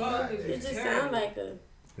mean, Oh, it just sounds like a.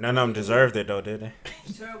 None of them deserved it though, did they?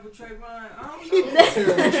 Terrible Trayvon. I don't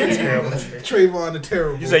know. Terrible. Trayvon the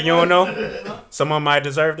terrible. You say you don't know? Someone might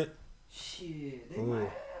deserved it. Shit. They Ooh. might.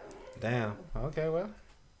 Damn. Okay, well.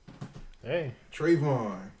 Hey.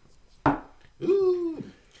 Trayvon. Ooh.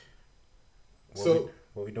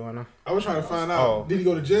 What we doing now? I was trying to find out. Oh. Did he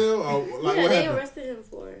go to jail or like Yeah, what they happened? arrested him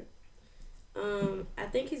for it. I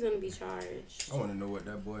think he's gonna be charged. I want to know what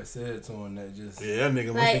that boy said to him. That just Yeah, that nigga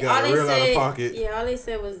must Like have got real out of pocket. Yeah, all they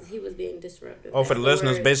said was he was being disruptive. Oh, for the That's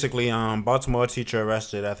listeners, word. basically, Baltimore teacher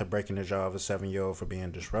arrested after breaking the jaw of a 7-year-old for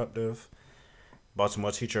being disruptive.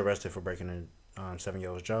 Baltimore teacher arrested for breaking a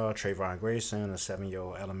 7-year-old's jaw. Trayvon Grayson, a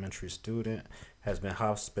 7-year-old elementary student, has been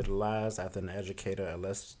hospitalized after an educator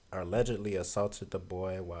allegedly assaulted the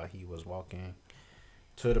boy while he was walking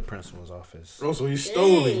to the principal's office. Oh, so he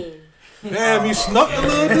stole him. Damn, he snuck the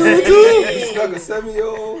little dude too. he snuck a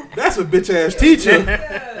 7-year-old. That's a bitch ass teacher.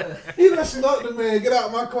 He done snuck the man. Get out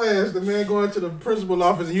of my class. The man going to the principal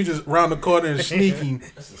office and you just round the corner and sneaking.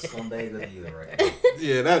 That's a scumbag of the year right there.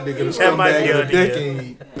 Yeah, that nigga the That might scumbag be of the of the year.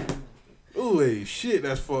 decade. Ooh, hey, shit,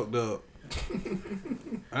 that's fucked up.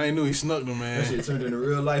 I ain't knew he snuck the man. That shit turned into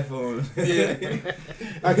real life on. Yeah.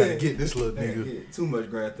 I gotta get this little nigga. Get too much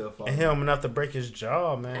Grand Theft Auto. And him enough to break his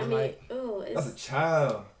jaw, man. I mean, like, oh, That's it's a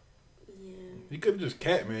child. yeah. He could have just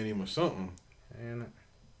Catman him or something. and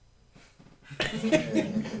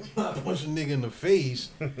Punch a nigga in the face.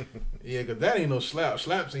 Yeah, cause that ain't no slap.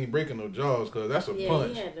 Slaps ain't breaking no jaws, cause that's a Yeah,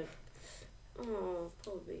 punch. he had to. Oh,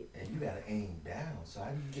 poor baby. And you gotta aim down. So how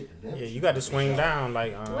do you get the devil? yeah, you got to swing down,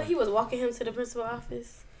 like, What, he was walking him to the principal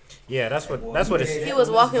office? yeah, that's what it's. He was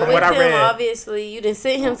walking From with what I him, read. obviously. You didn't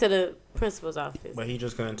send him to the principal's office. But he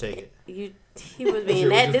just couldn't take it. He was being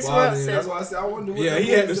that Just bothering you. That's disruptive. why I said I wonder what Yeah, that he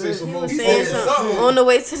had boy to say said. some He more. was He saying said something something. on the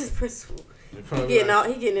way to the principal. They He probably getting like,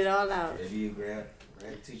 all, he getting it all out. If you grab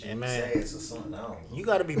teacher Yeah, yeah, man. sass or something, I don't know. You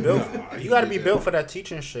gotta be built. Nah, you you gotta did be that. built for that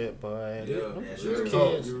teaching shit, boy. Yeah, Them that's these real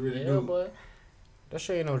talk. kids, You really yeah, do. boy. That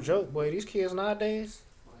shit ain't no joke, boy. These kids nowadays,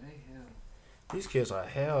 Boy, they hell. these kids are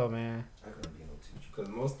hell, man. I couldn't be no teacher. Cause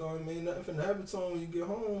most of them ain't nothing finna happen to them when you get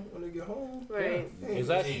home. When they get home, Right.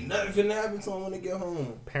 Exactly. Ain't nothing finna happen to them when they get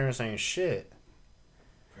home. Parents ain't shit.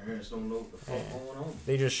 Parents don't know what the fuck going on.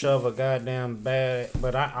 They just shove a goddamn bad.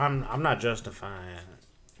 But I'm not justifying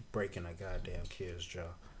breaking a goddamn kid's jaw.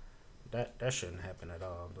 That shouldn't happen at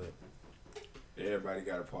all. But Everybody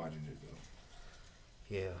got a part in it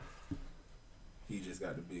though. yeah, He just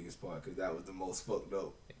got the biggest part because that was the most fucked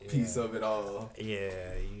up piece of it all. yeah,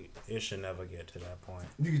 it should never get to that point.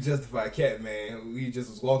 You can justify Catman. We just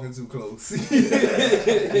was walking too close.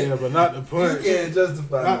 yeah, but not the You punch. can't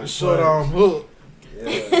justify Not no the short punch. arm hook.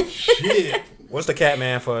 Yeah. Shit. What's the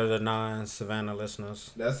Catman for the non-Savannah listeners?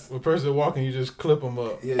 That's When a person walking, you just clip them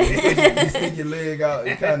up. yeah. You stick your leg out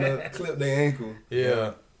and kind of clip their ankle.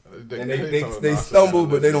 Yeah. And they stumble,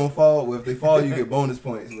 but they don't fall. Well, if they fall, you get bonus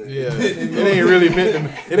points. But Yeah. It ain't really meant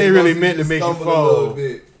to. It ain't really meant to make you Stumble a little fall.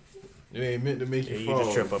 bit. It ain't meant to make you Yeah, you fall.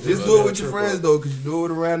 just trip up. Just do it with your friends though, cause you do it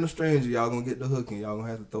with a random stranger, y'all gonna get the hook and y'all gonna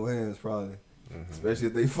have to throw hands probably, especially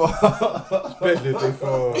if they fall. Especially if they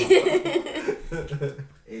fall.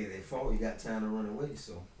 Hey, they fall, you got time to run away,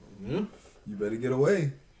 so. Yeah. You better get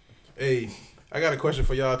away. Hey, I got a question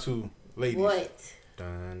for y'all too, ladies. What?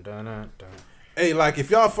 Dun, dun, dun, dun. Hey, like if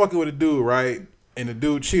y'all fucking with a dude, right, and the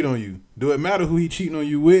dude cheat on you, do it matter who he cheating on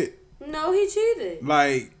you with? No, he cheated.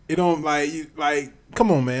 Like it don't like you like. Come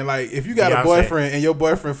on, man. Like if you got Beyonce. a boyfriend and your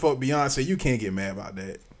boyfriend fuck Beyonce, you can't get mad about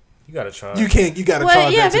that. You gotta charge. You can't. You gotta Well,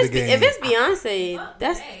 charge yeah, that to if the it's, game. if it's Beyonce,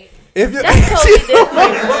 that's If you that's totally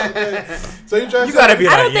different. so you trying You to gotta be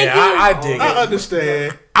I like, don't think yeah, I you- dig it. I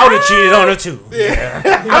understand. I would have cheated on her too. Yeah,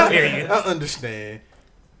 I hear you. I understand.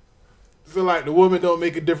 So like the woman don't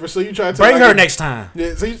make a difference. So you try to Bring like, her next time.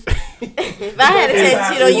 Yeah. So you, If I had a chance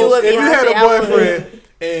to cheat on you with if you had Beyonce, a I would. boyfriend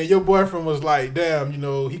and your boyfriend was like, damn, you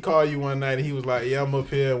know, he called you one night and he was like, yeah, I'm up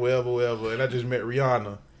here, wherever, and I just met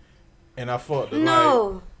Rihanna, and I fucked her. Like,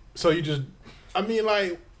 No, so you just, I mean,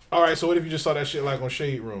 like, all right. So what if you just saw that shit like on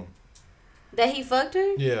Shade Room? that he fucked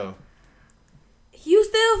her. Yeah. You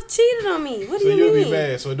still cheated on me. What do you you'll mean? be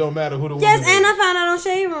mad, so it don't matter who the woman Yes, is. and I found out on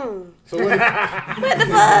Shade Room. So what? What the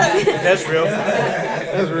fuck? That's real.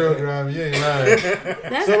 That's real driving. You ain't lying.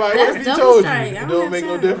 That's, So like, what that's if he double told you? strike. I It don't don't have make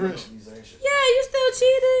no time. difference. Yeah, you still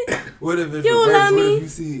cheated. What if it's You don't reverse? love What me? if you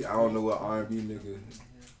see, I don't know what R&B nigga.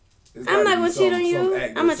 It's I'm gotta not be gonna cheat on you.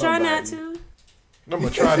 actor, I'm gonna try not somebody. to. I'm gonna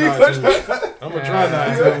try not to. I'm gonna try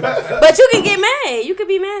not to. But you can get mad. You could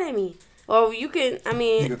be mad at me, or you can. I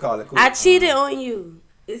mean, You can call it cool. I cheated on you.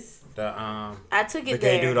 It's The I took the it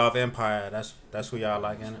gay there. dude off Empire. That's who y'all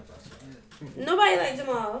like in it. Nobody like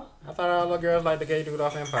Jamal. I thought all the girls like the gay dude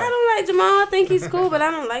off I Empire. don't like Jamal. I think he's cool, but I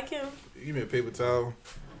don't like him. Give me a paper towel.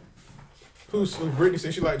 Who's Brittany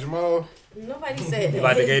said she like Jamal? Nobody said that. You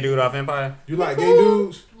like the gay dude off Empire? You like gay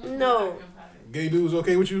dudes? No. Gay dudes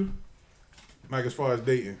okay with you? Like as far as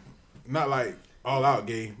dating, not like all out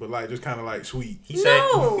gay, but like just kind of like sweet. He said.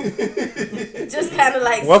 No. Just kind of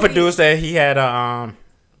like. What if a sweet. dude said he had a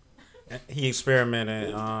he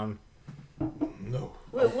experimented No.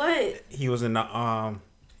 With what? he was in the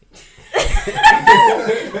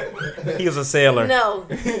he was a sailor. No.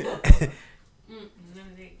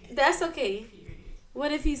 That's okay.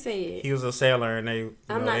 What if he said? He was a sailor and they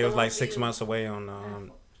I'm not they the was one like for 6 you. months away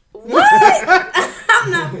on What?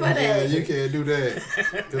 I'm not for Yeah, that. you can't do that.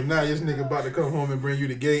 Cause now this nigga about to come home and bring you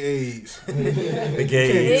the gay AIDS. the You can't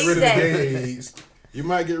gay. get rid of the Exactly. gay AIDS. You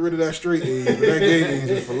might get rid of that straight AIDS, but that gay AIDS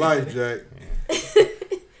is for life, Jack.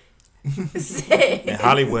 And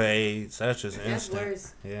Hollywood AIDS. That's just That's instant.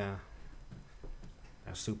 worse. Yeah.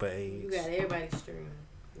 That's super AIDS. You got everybody streaming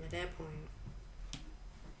at that point.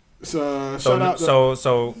 So shout out to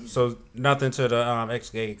So nothing to the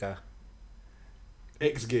ex-gay guy.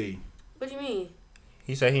 ex-gay. What do you mean?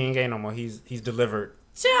 He said he ain't gay no more. He's delivered.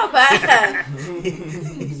 Chill, bye. He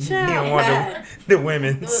Chill, don't want bye. the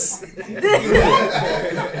women's. Ain't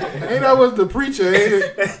that was the preacher, ain't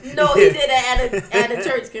it? No, he did it at a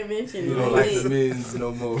church convention. You don't like the men's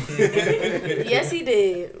no more. Yes, he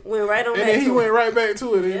did. Went right on And back then he to went it. right back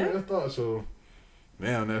to it. Yeah. I thought so.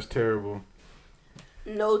 Damn, that's terrible.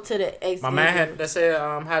 No to the ex. My man had that said,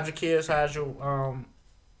 how'd your kids, how's your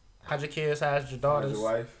daughters? Your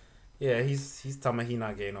wife. Yeah, he's talking about he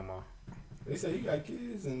not gay no more. They say he got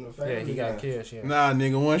kids and the family. Yeah, he got kids. Yeah. Nah,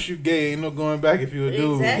 nigga, once you gay, ain't no going back if you a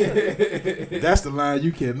dude. Exactly. That's the line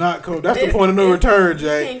you cannot come. That's the point of no return, You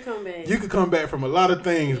Jack. can't come back. You can come back from a lot of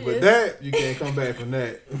things, but that you can't come back from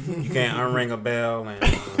that. You can't unring a bell and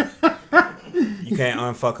you can't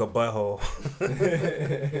unfuck a butthole.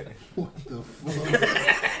 What the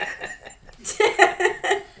fuck?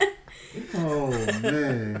 Oh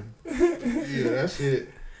man. Yeah, that's it.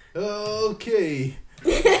 Okay.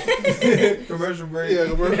 Commercial break. Yeah,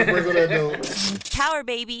 commercial break on that note. Power,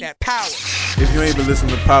 baby. That power. If you ain't been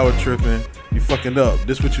listening to Power Tripping, you fucking up.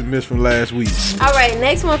 This what you missed from last week. All right,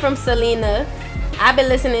 next one from Selena. I've been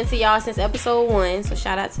listening to y'all since episode 1, so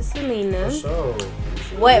shout out to Selena. So,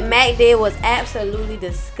 What Mac did was absolutely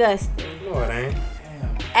disgusting. no, it ain't.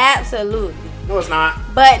 Absolutely. No, it's not.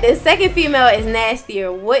 But the second female is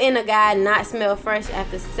nastier. Wouldn't a guy not smell fresh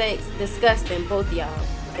after sex? Disgusting, both y'all.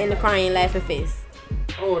 In the crying, laughing face.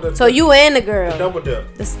 Oh, So you and the girl. double dip.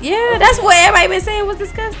 Yeah, that's what everybody been saying was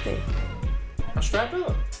disgusting. I'm strapped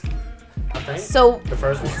up. I think. So, The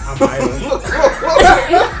first one, I'm idle.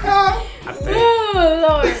 I think. oh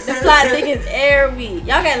Lord, the plot thickens every week.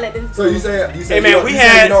 Y'all gotta let this. So you say Hey man, you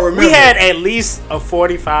don't remember. we had at least a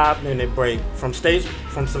 45-minute break from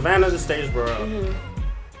Savannah to Statesboro. Mm-hmm.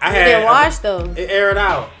 I You had didn't watch though. it aired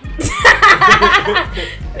out.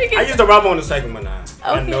 I used to rub on the second one now.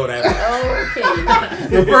 I Okay. know that. Okay.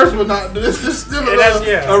 The first one, not. This is still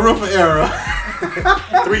Yeah, a room for error.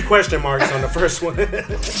 3 question marks on the first one.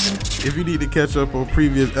 If you need to catch up on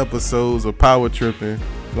previous episodes of Power Tripping,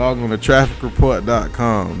 log on to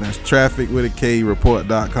trafficreport.com. That's traffic with a K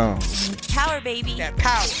report.com. Power, baby. That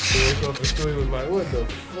power. Woke up and Stewie was like, what the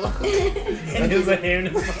fuck? And it was a hair in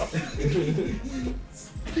his mouth.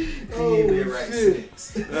 Oh, shit.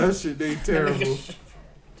 That shit, they terrible.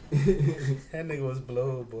 That nigga was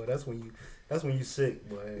blowed, boy. That's when you sick,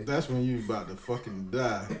 boy. That's when you about to fucking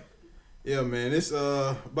die. Yeah, man. It's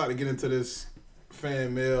about to get into this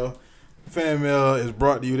fan mail. Fan mail is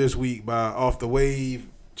brought to you this week by Off the Wave.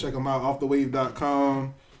 Check them out,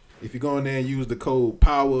 offthewave.com. If you go in there and use the code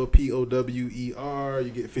POWER, POWER,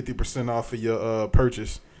 you get 50% off of your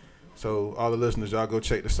purchase. So all the listeners, y'all go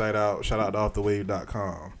check the site out. Shout out to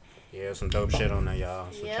offthewave.com. Yeah, some dope shit on there,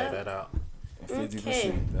 y'all. So Yeah. check that out.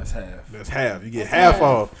 50%. That's half. That's half. You get That's half half.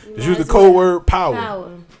 off. You Just might use the as code well. word POWER.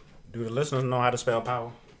 Power. Do the listeners know how to spell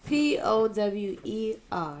power? POWER.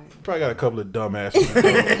 Probably got a couple of dumbasses.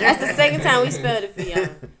 That's the second time we spelled it for y'all.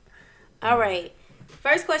 All right.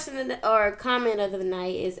 First question or comment of the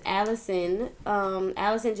night is Allison.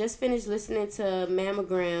 Allison just finished listening to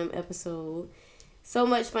Mammogram episode. So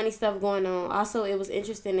much funny stuff going on. Also, it was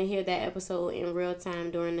interesting to hear that episode in real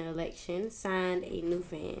time during the election. Signed, a new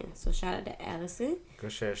fan. So shout out to Allison.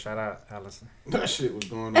 Good shit. Shout out, Allison. That shit was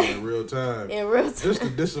going on in real time. In real time. Just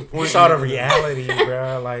the disappointment. You saw the reality,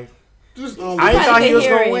 bro. Like, just I thought he was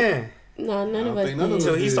gonna win. No, none of us did.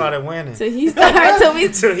 Until he started winning. Till he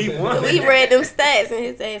started. Till he won. We read them stats and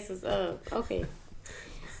his ass was up. Okay.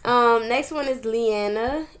 Next one is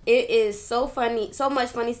Leanna. It is so funny, so much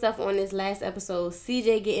funny stuff on this last episode.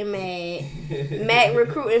 CJ getting mad, Mac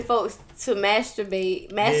recruiting folks to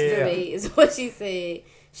masturbate is what she said.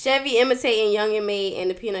 Chevy imitating Young and Maid and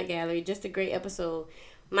the Peanut Gallery. Just a great episode.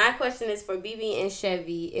 My question is for BB and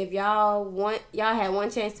Chevy. If y'all had one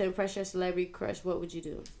chance to impress your celebrity crush, what would you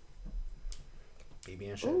do? BB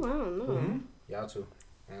and Chevy. Oh, I don't know. Mm-hmm. Y'all too.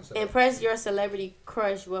 Impress your celebrity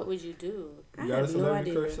crush, what would you do? You got a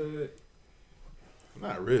celebrity crush?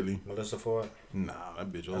 Not really. Melissa Ford? Nah, that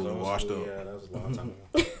bitch old and washed up. Yeah, that was a long time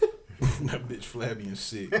ago. That bitch flabby and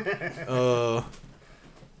sick.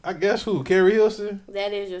 I guess who? Carrie Hilson?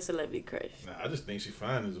 That is your celebrity crush. Nah, I just think she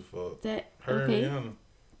fine as a fuck. Her okay. and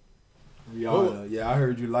Rihanna. Rihanna. Yeah, I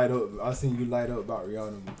heard you light up. I seen you light up about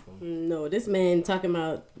Rihanna before. No, this man talking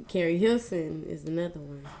about Carrie Hilson is another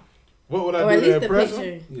one. What would I or do at least to impress the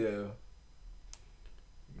her? Yeah.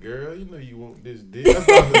 Girl, you know you want this dick.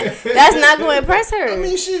 That's not going to impress her. I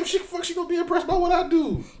mean, she gonna be impressed by what I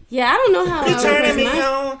do. Yeah, I don't know how. You turning me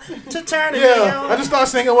on to turning me on. I just start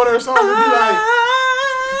singing one of her songs and be like,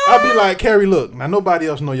 I'll be like, Carrie, look, now nobody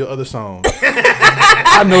else know your other songs.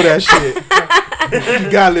 I know that shit.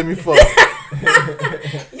 You gotta let me fuck.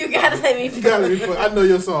 You gotta let me fuck. You gotta let me fuck. I know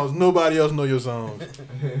your songs. Nobody else know your songs.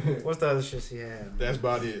 What's the other shit she had? That's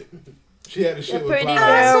about it. She had the shit with Pretty Clyde.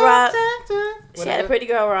 Girl Rock. She had a Pretty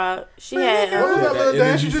Girl Rock. She had what was that little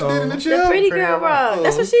dance you just did in the chair? The Pretty Girl Rock.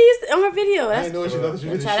 That's what she used on her video. I didn't know she thought she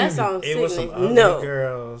was that song. It was some ugly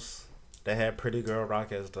girls that had Pretty Girl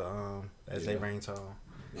Rock as the as their ringtone.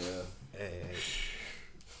 Yeah. Hey,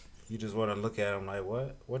 you just want to look at them like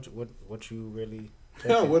what you really?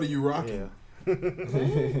 What are you rocking? Yeah.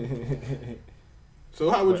 So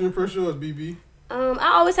how would you impress yours, BB?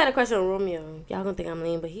 I always had a crush on Romeo. Y'all gonna think I'm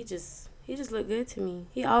lame, but he just looked good to me.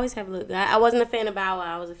 He always have looked good. I wasn't a fan of Bow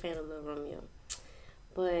Wow. I was a fan of Lil Romeo.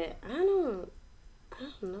 But I don't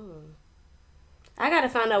know. I gotta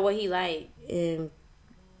find out what he like and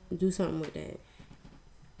do something with that.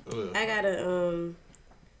 I gotta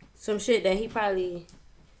some shit that he probably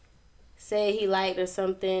said he liked or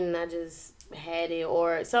something, and I just had it,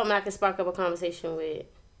 or something I could spark up a conversation with.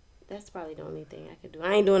 That's probably the only thing I could do.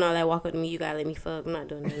 I ain't doing all that walk up to me, you gotta let me fuck. I'm not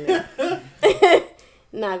doing that.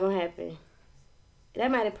 Not gonna happen.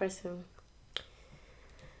 That might impress him.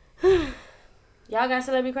 Y'all got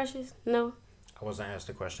celebrity crushes? No? I wasn't asked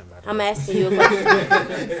the question about it. I'm asking you a question.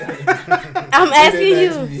 I'm asking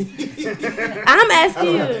you. I'm asking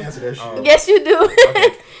you. I don't have to answer that shit. Yes, you do.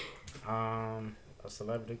 Okay. A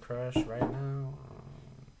celebrity crush right now?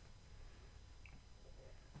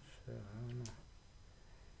 Shit, I don't know.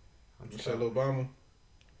 Michelle Obama.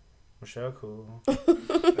 Michelle cool.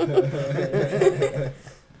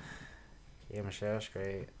 Yeah, Michelle's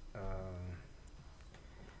great.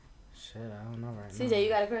 Shit, I don't know right now. CJ, you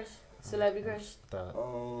got a crush? Celebrity crush?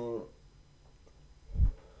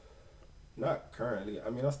 Not currently. I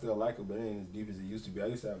mean, I still like her, but it ain't as deep as it used to be. I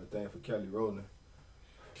used to have a thing for Kelly Rowland.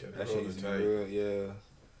 That shit used to be real, yeah.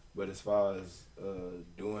 But as far as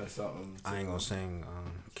doing something, I ain't gonna sing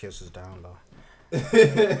 "Kisses Down Low."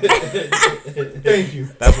 Thank you.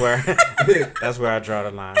 That's where I draw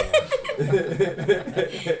the line.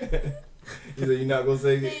 You said you're not gonna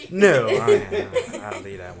sing it? No, I'll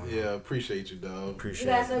leave that one. Yeah, appreciate you, dog.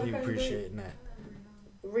 Appreciate you appreciating that.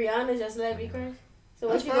 Rihanna's your celebrity crush? So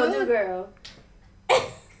what you gonna do, girl?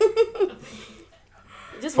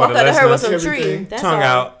 Just walk up to her with some tree. That's tongue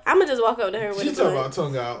all. out. I'm gonna just walk up to her with She talking about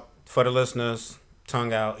tongue out. For the listeners,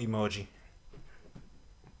 tongue out emoji.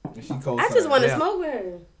 I just want to smoke with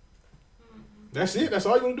her. That's it? That's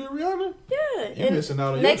all you want to do with Rihanna? Yeah. You and missing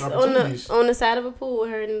out on next your opportunities. on the side of a pool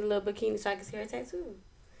with her in a little bikini so I can see her tattoo.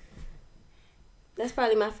 That's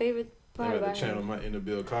probably my favorite part about her. Channel my inner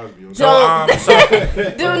Bill Cosby. On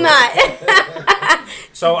do not.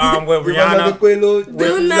 So with Rihanna,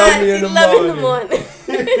 do not love in the morning.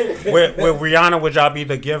 with Rihanna, would y'all be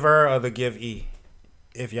the giver or the give-e?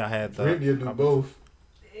 If y'all had the Britney do both.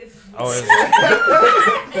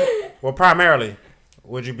 Well, primarily,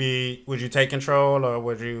 would you take control or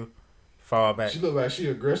would you fall back? She look like she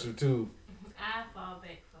aggressive too. I fall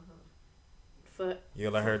back for her. You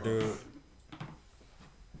let her do.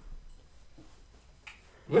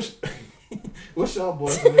 What's y'all boy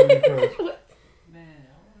celebrity crush? Man,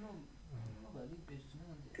 I don't know about these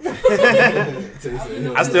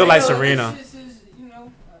bitches. I still like Serena.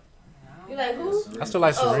 You like who? I still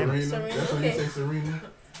like Serena. That's when you say Serena.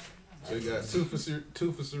 So you got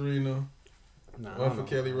two for Serena, one for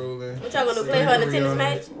Kelly Rowland. What y'all gonna play her in a tennis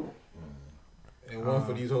match? And one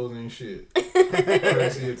for these hoes ain't shit.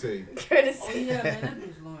 Courtesy of Tate. Courtesy. Oh yeah, man, that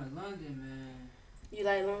bitch Lauren London, man. You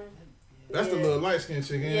like Lauren? That's the little light skinned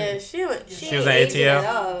chick, ain't Yeah, it? she was on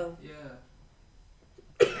ATL. Yeah.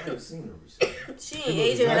 I haven't seen her recently. She ain't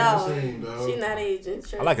aging at all. She not aging.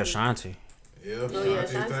 I like Ashanti. Yeah, Oh yeah,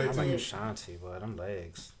 Ashanti. I like Ashanti. Ashanti, but them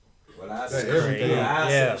legs. Well, I That said everything. Yeah, I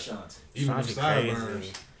said Ashanti. Even the Ashanti sideburns.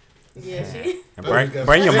 crazy. Yeah, she. And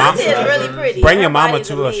bring your mom. Ashanti is really pretty. Bring your Her mama body's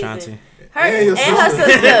to amazing. Ashanti. Her and her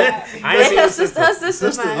sister. I ain't seen Her her sister. Her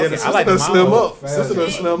sister. Yeah, the I sister like done the slim mama. up. Sister done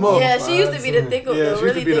slim up. Yeah, she used to be the thick one. Yeah, the she used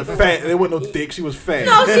really to be the thick fat. one. It wasn't no thick. She was fat.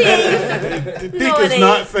 No, she ain't. The thick No, it is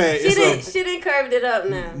not ain't. fat. She It's didn't. She didn't curve it up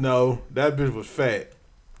now. No, that bitch was fat.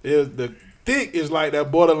 The thick is like that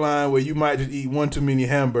borderline where you might just eat one too many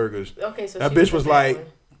hamburgers. Okay, so That she bitch the was fat like one.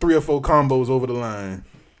 3 or 4 combos over the line.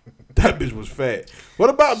 That bitch was fat. What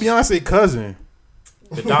about Beyonce's cousin?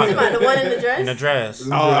 The You talking about doctor. the one in the dress? In the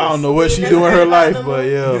dress. I don't know what she doing in her life, but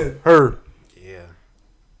yeah, her. Yeah.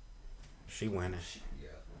 She winning.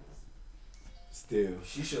 Still.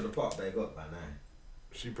 She should have popped back up by now.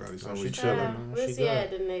 She probably Oh, somewhere she chilling. chilling. Man. We'll She see her good.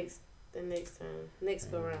 at the next time. Next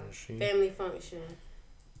go round. she- Family function.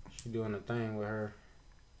 She doing a thing with her.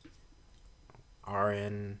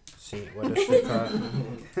 RNC. What is she called?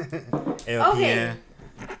 LPN.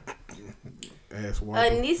 Ass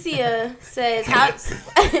wiping. Anicia says how.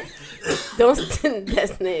 Don't.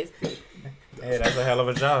 That's nasty. Hey, that's a hell of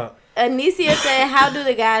a job. Anicia said, "How do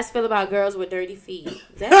the guys feel about girls with dirty feet?"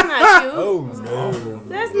 That's not cute. Oh no.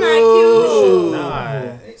 That's not cute.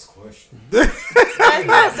 Nah. Next question. That's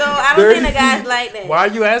not. So I don't think the guys like that. Why are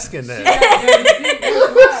you asking that?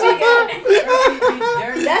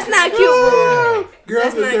 That's not cute. Girls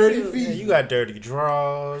That's with not dirty cute. feet. Yeah, you got dirty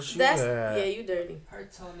drawers. You That's got yeah, you dirty. Her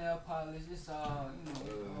toenail polish, it's all,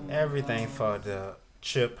 everything fucked up.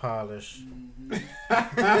 Chip polish.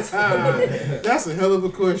 That's a hell of a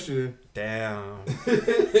question. Damn.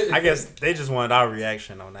 I guess they just wanted our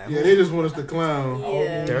reaction on that. Yeah, they just want us to clown.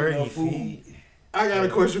 Yeah. Dirty feet. I got a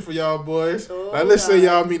question for y'all boys. Oh, Like, let's say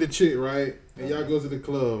God. y'all meet a chick, right? And y'all go to the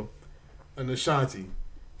club, an Ashanti,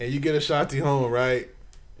 and you get Ashanti home, right?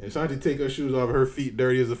 And Ashanti take her shoes off, her feet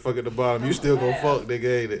dirty as a fuck at the bottom. You still gonna fuck,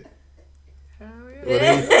 nigga, ain't it?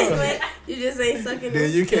 You just ain't sucking.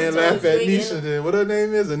 Then you can't laugh at Nisha. Then what her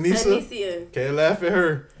name is? Anissa. Anicia. Can't laugh at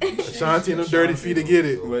her. Ashanti and them dirty feet to get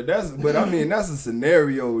it. But I mean that's a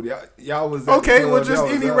scenario. Y'all was at Okay, the well club, just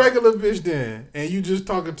y'all was any out. regular bitch then, and you just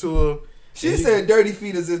talking to her. She said dirty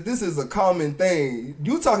feet as if this is a common thing.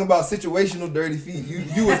 You talking about situational dirty feet.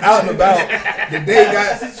 You was out and about. The day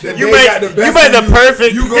got the You day made- got the best you made of the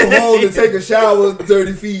perfect- You go home to take a shower,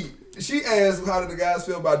 dirty feet. She asked how do the guys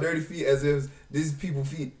feel about dirty feet as if these people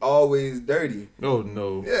feet always dirty. Oh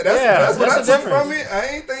no. Yeah, that's what I that's the took from difference. it. I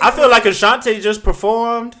ain't think I feel like Ashanti just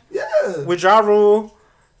performed yeah. with Ja Rule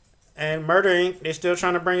and Murder Inc. They still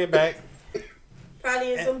trying to bring it back.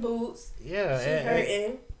 Probably in some boots. Yeah, She and-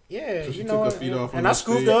 hurting. Yeah, So she you took know, her feet off on and I the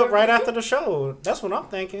scooped stage. up right after the show. That's what I'm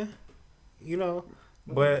thinking. You know,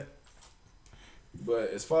 but But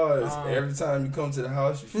as far as every time you come to the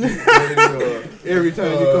house, you feel dirty or Every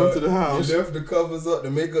time you come to the house. you lift the covers up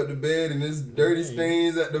to make up the bed and there's dirty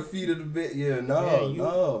stains at the feet of the bed. Yeah,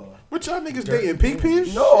 no. What y'all niggas dating? Pink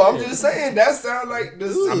Pish? No, I'm just saying that sound like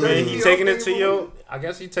this. I mean, he taking it to your. I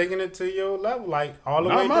guess he taking it to your level, like all the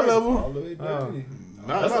Not way. my dirty. level. all the way dirty.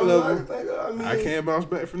 Not That's my all level. I can think of. I mean, I can't bounce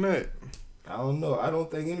back from that. I don't know. I don't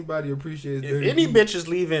think anybody appreciates If dirty any feet. bitch is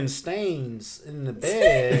leaving stains in the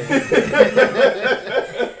bed,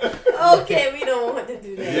 Okay, we don't want to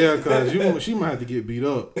do that. Yeah, cause she might have to get beat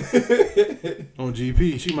up on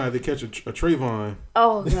GP. She might have to catch a Trayvon.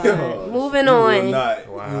 Oh God. Moving We will on. not.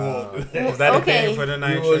 wow, We won't. is that a Okay. thing for the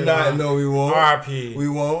night? We will not. No, we won't. R.I.P. We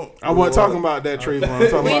won't. I wasn't talking about that Trayvon. I'm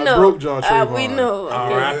talking We about know. broke jaw Trayvon. We know. Okay.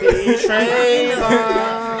 R.I.P.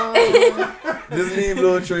 Trayvon. Just leave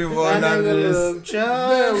little Trayvon out of this. Look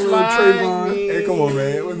just little like Trayvon. me. Hey, come on,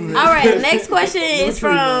 man. What's All right. Next question is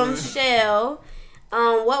Trayvon. from Shell.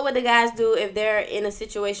 What would the guys do if they're in a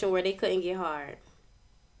situation where they couldn't get hard?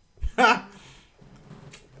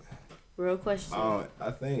 Real question.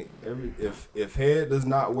 I think if head does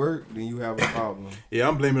not work, then you have a problem. Yeah,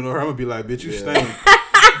 I'm blaming on her. I'm gonna be like, bitch, you Yeah. stink.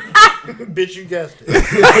 Bitch, you guessed it.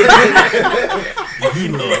 You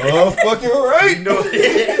know, fucking right. You know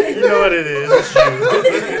what it is. It's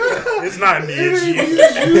true. It's not me, it's you.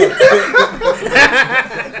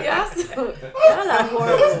 Y'all are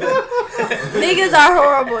horrible. Niggas are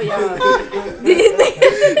horrible, y'all. These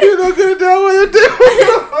niggas. You know good damn what you're doing.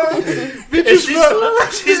 Bitch,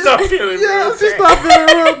 she start feeling real she start feeling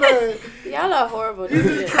real bad. Y'all are horrible.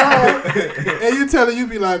 Niggas. And you tell her, you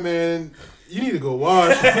be like, man, you need to go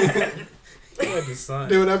wash. The sun.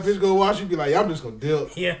 Then when that bitch go wash, you be like, I'm just gonna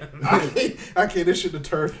dip. Yeah. I can't. This shit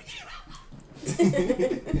deter me.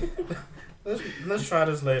 Let's try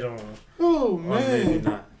this later on. Oh Or man. maybe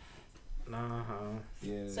not.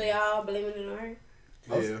 Yeah. So y'all blaming it on her?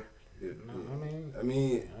 Yeah. I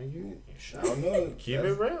mean, I don't know. Keep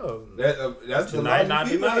it real. That's the Tonight, lot not of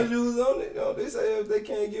females tonight. use on it. They say if they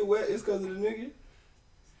can't get wet, it's because of the nigga.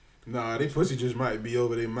 Nah, they pussy just might be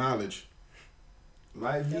over their mileage.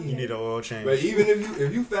 Might be. You need an oil change. But even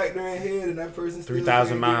if you factor in head and that person still 3,000 can't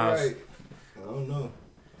get miles. right, I don't know.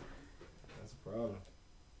 That's a problem.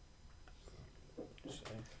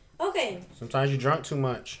 Okay. Sometimes you drunk too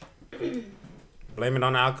much. Blame it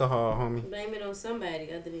on the alcohol, homie. Blame it on somebody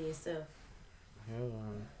other than yourself.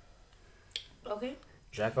 Okay.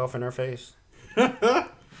 Jack off in her face.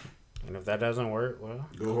 And if that doesn't work, well,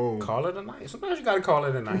 go home. Call it a night. Sometimes you gotta call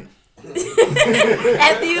it a night.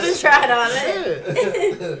 After you done tried all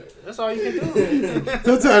that. That's all you can do.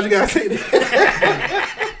 Sometimes you gotta take the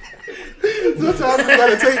Sometimes you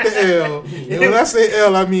gotta take the L. And when I say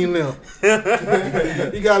L, I mean limp.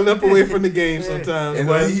 You gotta limp away from the game sometimes. And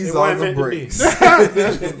these are the breaks.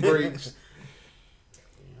 That's the breaks.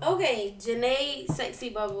 Okay, Janae Sexy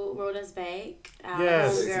Bubble wrote us back. Our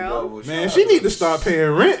Yes. homegirl. Man, she need to start paying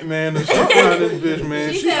rent, man. Or something around this bitch,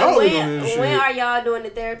 man. She She said, always on this when shit. are y'all doing the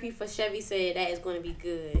therapy for Chevy? Said that is going to be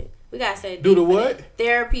good. We got to say Do the what?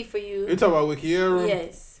 Therapy for you. You talking about with Kiara?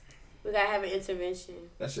 Yes. We got to have an intervention.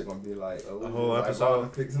 That shit gonna be like a whole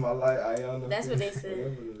episode. Fix my life. Ayana. That's what they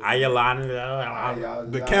said. Ayala.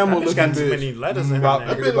 The camel That bitch looking got bitch. too many letters in her That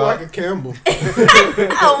name. bitch look like a camel.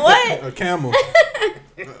 A what? A camel.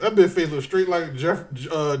 That bitch face look straight like Jeffrey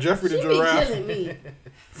the She be giraffe killing me.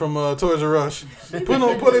 from Toys R Us. Put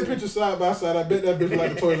their pictures side by side. I bet that bitch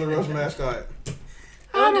like a Toys R Us mascot.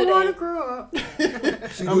 Don't do that. grow up.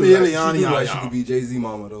 She I'm look Eliani, like y'all. she could be Jay-Z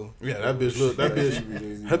mama though. Yeah, that bitch look. That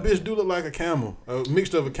bitch do look like a camel. A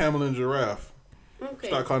mixture of a camel and giraffe. Okay.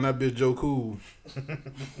 Start calling that bitch Joe Cool.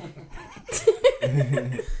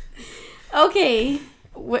 Okay.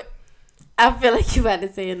 What? I feel like you about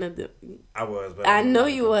to say another. I was, but I know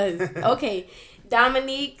you was. Okay.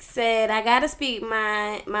 Dominique said, I got to speak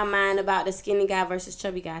my mind about the skinny guy versus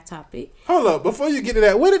chubby guy topic. Hold up, before you get to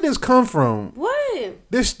that, where did this come from? What?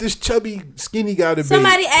 This chubby skinny guy debate.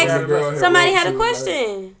 Somebody asked. Somebody had a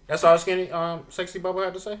question. That's all skinny Sexy Bubble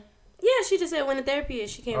had to say? Yeah, she just said when the therapy is.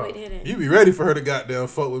 She can't wait to hear that. You be ready for her to goddamn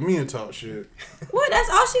fuck with me and talk shit. What? That's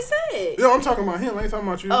all she said. Yeah, I'm talking about him. I ain't talking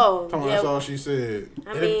about you. Oh, talking about yeah. that's all she said.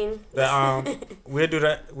 I mean, We'll do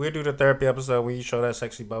the therapy episode when you show that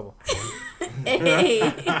Sexy Bubble. hey.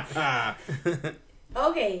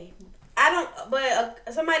 Okay. I don't. But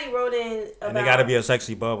somebody wrote in about. And it got to be a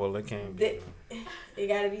sexy bubble. It can't be. It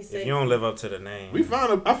got to be sexy. If you don't live up to the name.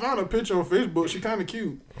 I found a picture on Facebook. She kind of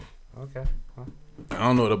cute. Okay. Huh. I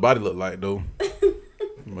don't know what her body looked like though,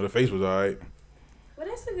 but her face was alright. Well,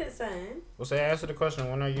 that's a good sign. Well, say answer the question.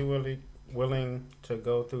 When are you really willing to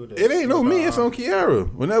go through this? It ain't no me. It's on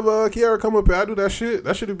Kiara. Whenever Kiara come up here, I do that shit.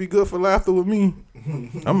 That shit'd be good for laughter with me.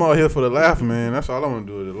 I'm all here for the laugh, man. That's all I want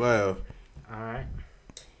to do is laugh. All right.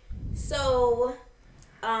 So,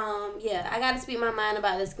 yeah, I got to speak my mind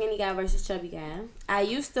about the skinny guy versus chubby guy. I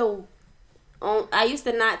used to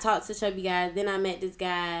not talk to chubby guys. Then I met this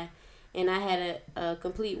guy, and I had a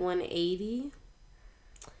complete 180.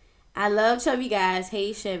 I love chubby guys.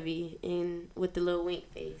 Hey Chevy, and with the little wink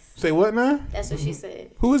face. Say what now? That's what she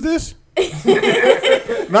said. Who is this?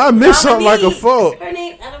 Now I missed something like a fuck. Her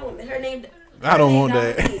name. I don't want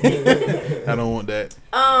that. I don't want that.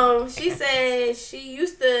 She said she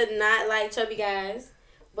used to not like chubby guys,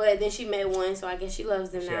 but then she met one, so I guess she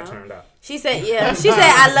loves them now. Turned out. She said, yeah. She said,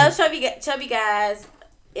 I love chubby guys,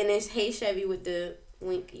 and it's Hey Chevy with the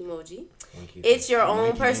wink emoji. It's your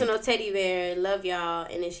own personal teddy bear. Love y'all.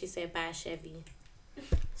 And then she said, bye Chevy.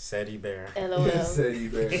 Teddy bear. LOL. Teddy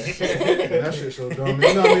bear. That shit so dumb.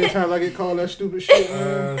 You know how many times I get called that stupid shit?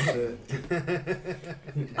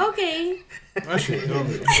 Okay. That shit dumb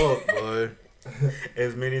as fuck, boy.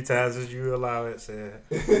 As many times as you allow it, said.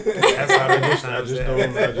 That's how many times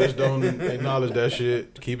I just don't acknowledge that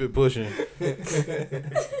shit. Keep it pushing.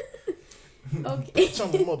 Okay.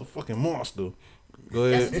 Some motherfucking monster. Go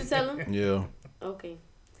ahead. That's what you tell him? Yeah. Okay.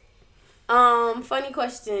 Funny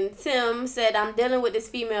question. Tim said, I'm dealing with this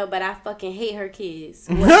female, but I fucking hate her kids.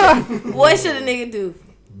 What should a nigga do?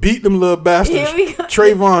 Beat them little bastards. Here we go.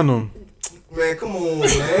 Trayvon them. Man, come on,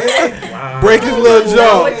 man. Wow. Break his little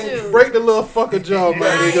jaw. Break the little fucker jaw, my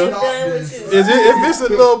nigga. If it's a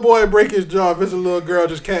little boy, break his jaw. If it's a little girl,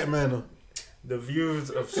 just Catman him. The views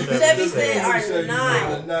of Chevy said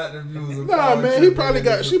are not the views of Nah, man, he probably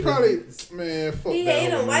got. She probably, man, fuck he that.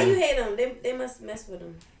 hate him. One, Why man. you hate him? They must mess with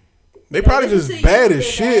him. They probably just bad as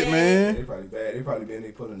shit, man. They probably bad. They probably been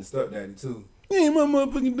put in the stepdaddy too. He ain't my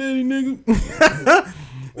motherfucking daddy, nigga.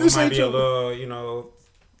 This might be a little, you know,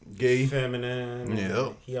 gay, feminine.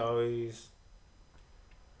 Yeah. He always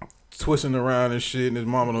twisting around and shit, and his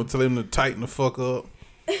mama don't tell him to tighten the fuck up.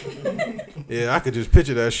 Yeah, I could just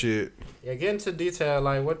picture that shit. Yeah, get into detail.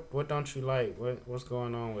 Like, what don't you like? What's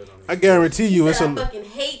going on with him? I guarantee you, it's I fucking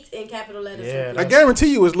hate in capital letters. Yeah, I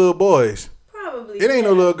guarantee you, it's little boys. Probably. It ain't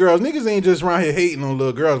no little girls. Niggas ain't just around here hating on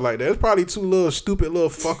little girls like that. It's probably two little stupid little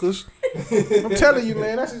fuckers. I'm telling you,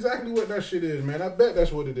 man, that's exactly what that shit is, man. I bet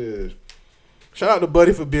that's what it is. Shout out to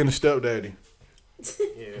Buddy for being a stepdaddy.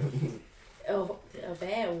 Yeah. Oh, a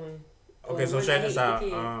bad one. Okay, so check this out.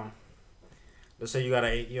 Let's say you got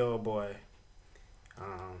an 8-year-old boy.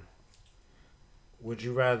 Would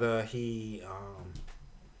you rather he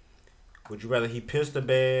piss the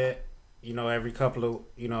bed, you know, every couple of,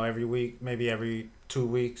 you know, every week, maybe every 2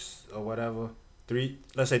 weeks or whatever?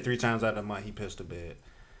 Let's say 3 times out of the month he pissed the bed.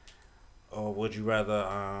 Or would you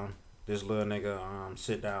rather this little nigga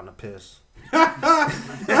sit down to piss? Oh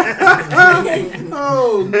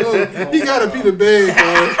no, he gotta be the bed,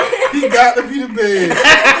 bro. He got to be the bed.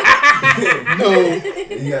 No, I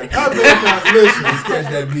better not listen. Just catch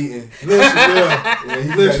that beating. Listen, yeah, he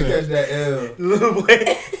listen. gotta catch that L. Little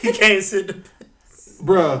boy, he can't sit the.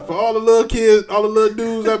 Bruh, for all the little kids, all the little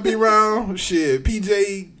dudes I be around, shit,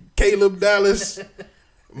 PJ, Caleb, Dallas,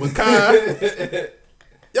 Makai.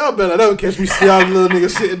 Y'all better never catch me see y'all little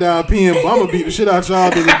niggas sitting down peeing, but I'm gonna beat the shit out y'all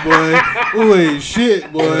niggas, boy. Ooh, ain't shit,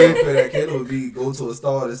 boy. That kid would go to a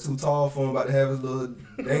stall that's too tall for him, about to have his little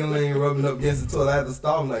dangling rubbing up against the toilet at the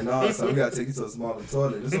stall. I'm like, nah, son, we gotta take you to a smaller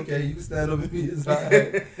toilet. It's okay, you can stand up and pee. It's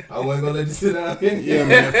alright. I wasn't gonna let you sit down in here. Yeah,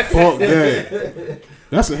 man, fuck that.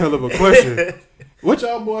 That's a hell of a question. What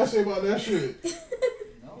y'all boys say about that shit?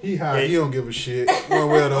 He high. He don't give a shit. One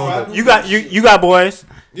way or the other. You got boys.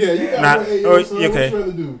 Yeah, you got boys. Hey, okay. What you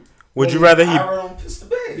rather do? Would you rather he? Piss the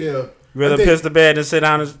bed. Yeah. Rather piss the bed than sit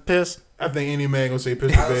down and piss? I think any man gonna say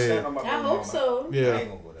piss the bed. I hope so. Yeah.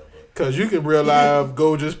 Cause you can real life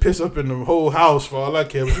go just piss up in the whole house for all I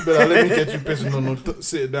care. But you better let me catch you pissing on no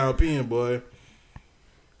sit down peeing, boy.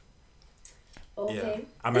 Okay. Yeah.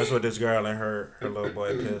 I messed with this girl and her little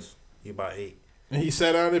boy pissed. He about 8. And he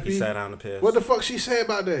sat down and pee? He sat down to piss. What the fuck she say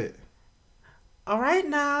about that? All right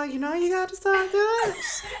now, you know you got to start good.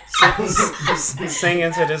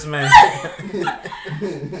 Singing to this man.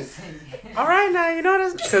 All right now, you know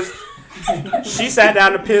this because she sat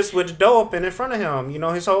down to piss with the door open in front of him. You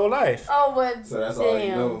know his whole life. Oh, but so that's damn. all you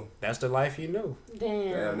know. That's the life he knew.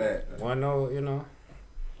 Damn. that. One no, you know.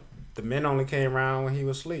 The men only came around when he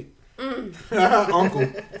was asleep.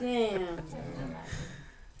 Uncle. Damn.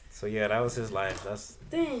 So yeah, that was his life.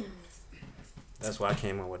 Damn. That's why I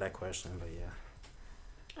came up with that question. But yeah.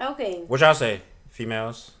 Okay. What y'all say,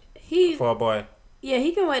 females? For a boy. Yeah,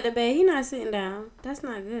 he can wet the bed. He not sitting down. That's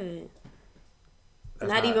not good.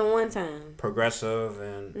 That's not even one time. Progressive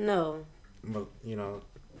and no. You know.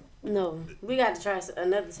 No, we got to try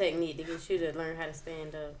another technique to get you to learn how to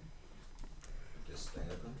stand up. Just stand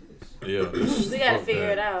up and piss. Yeah. We got to figure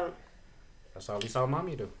it out. That's all we saw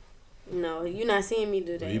mommy do. No, you not seeing me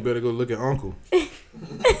do that. You better go look at Uncle.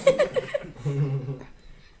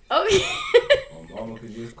 Okay. Mama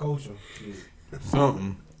could just coach him.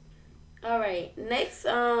 Something. All right. Next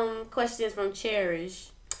question is from Cherish.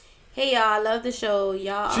 Hey y'all, I love the show.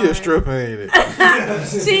 Y'all She a stripper, ain't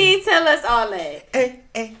it? She tell us all that. Hey,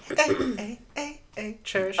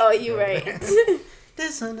 Cherish. Oh, you right.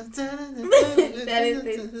 This one. That is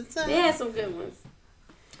this. They had some good ones.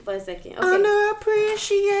 For a second. Okay.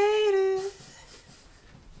 Underappreciated.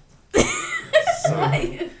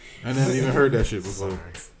 I never even heard that shit before.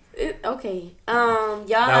 Okay. Y'all that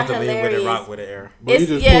are was the hilarious. lead with it, rock with it air. But you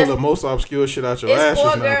just pulled the most obscure shit out your ass. It's 4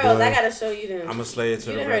 just now, girls. boy. I gotta show you them. I'm a slave to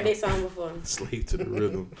you the done heard rhythm. their song before. Slave to the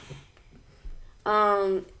rhythm.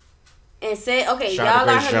 And said, okay, Shout y'all out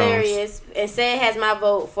to are Grace hilarious. And said has my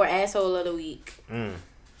vote for asshole of the week.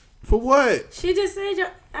 For what? She just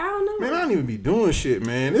said, I don't know. Man, I don't even be doing shit,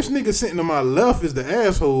 man. This nigga sitting to my left is the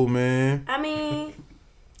asshole, man. I mean,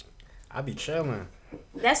 I be chilling.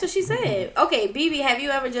 That's what she said. Okay, BB, have you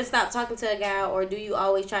ever just stopped talking to a guy, or do you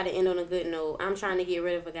always try to end on a good note? I'm trying to get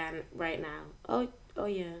rid of a guy right now. Oh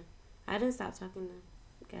yeah. I didn't stop talking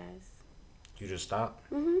to guys. You just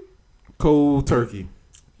stopped? Mm-hmm. Cold turkey.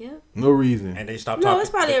 Yep. No reason. And they stopped talking? No, it's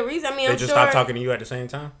probably a reason. I mean, they I'm just sure. stopped talking to you at the same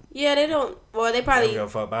time? Yeah, they don't. Well, they probably They don't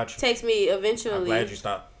give a fuck about you. text me eventually. I'm glad you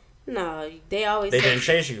stopped. No, they always. They didn't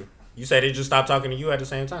chase you. You said they just stopped talking to you at the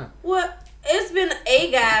same time. Well, it's been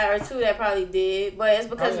a guy or two that probably did, but it's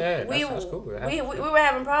because we were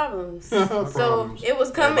having problems. So it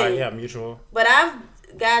was coming. Everybody, yeah, mutual. But I've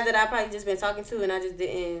guys that I probably just been talking to and I just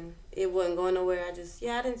didn't. It wasn't going nowhere. I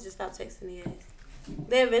didn't just stop texting the ass.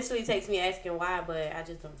 They eventually text me asking why, but I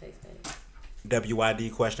just don't text back.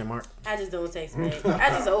 WYD question mark? I just don't text back. I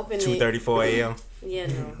just open it. 2:34 a.m. Yeah,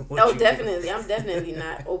 no. Oh, definitely. I'm definitely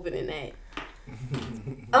not opening that.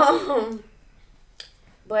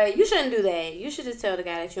 But you shouldn't do that. You should just tell the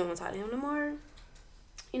guy that you don't want to talk to him no more.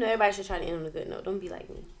 You know, everybody should try to end on a good note. Don't be like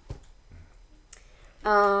me.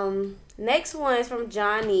 Next one is from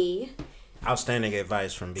Johnny. Outstanding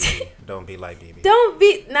advice from BB. Don't be like BB. Don't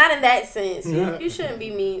be, not in that sense. You shouldn't be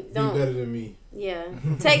mean. Don't be better than me. Yeah,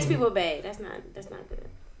 text people back. That's not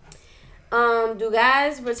good. Do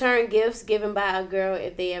guys return gifts given by a girl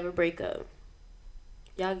if they ever break up?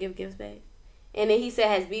 Y'all give gifts back? And then he said,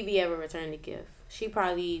 has BB ever returned a gift? She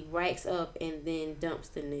probably racks up and then dumps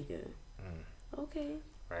the nigga. Okay.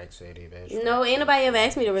 Right, Sadie, bitch. No, ain't nobody ever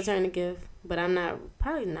asked me to return a gift, but I'm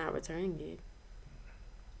probably not returning it.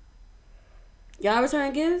 Y'all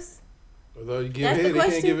return gifts? Although you give head, they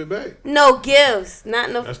can't give it back. No gifts, not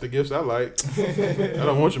no. That's the gifts I like. I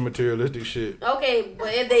don't want your materialistic shit. Okay,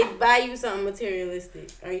 but if they buy you something materialistic,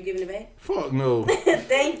 are you giving it back? Fuck no.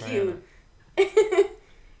 Thank you.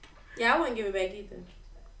 Yeah, I wouldn't give it back either.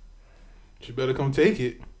 She better come take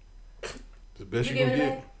it. It's the best you gonna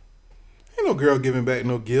get. Back? Ain't no girl giving back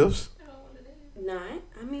no gifts. No,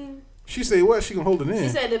 I mean. She say what? She gonna hold it in. She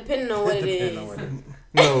said depending on what it is.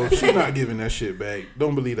 No, she not giving that shit back.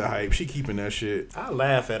 Don't believe the hype. She keeping that shit. I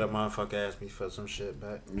laugh at a motherfucker ask me for some shit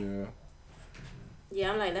back. Yeah.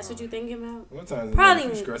 Yeah, I'm like, that's what you thinking about? What times probably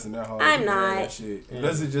you stressing that hard? I'm not. That shit.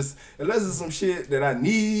 Unless it's some shit that I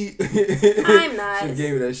need. I'm not. She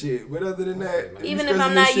gave me that shit. But other than that, even if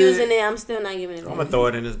I'm not using it, I'm still not giving it back. I'm gonna throw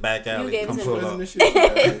it in his back alley. You gave Come it pull to up. me.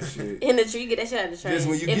 In the tree, get that shit out of the trash. Just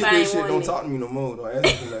when you get that shit, don't talk to me no more. Don't ask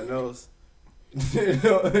me for nothing else.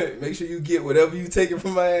 Make sure you get whatever you taking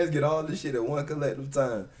from my ass. Get all this shit at one collective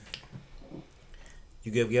time.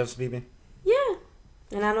 You give gifts, BB? Yeah,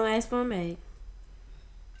 and I don't ask for them back.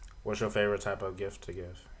 What's your favorite type of gift to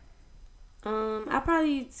give? I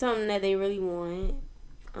probably something that they really want.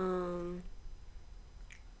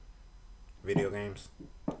 Video games.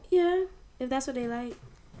 Yeah, if that's what they like.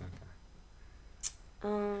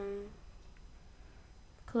 Okay.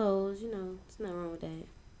 Clothes, you know, there's nothing wrong with that.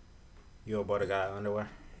 You bought a guy underwear?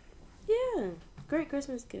 Yeah, great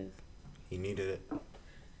Christmas gift. He needed it.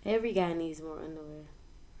 Every guy needs more underwear.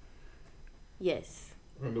 Yes.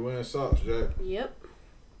 Underwear and socks, Jack. Yep.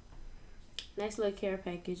 Nice little care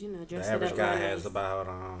package, you know. Dress the average it up guy nice. has about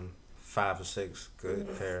 5 or 6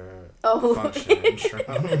 good pair of functioning shrimp.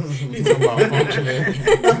 You talking about functioning?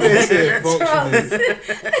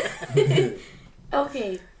 Functioning.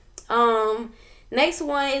 Okay. Next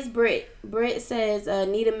one is Britt. Britt says,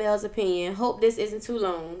 need a male's opinion. Hope this isn't too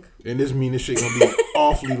long. And this mean this shit gonna be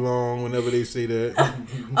awfully long whenever they say that.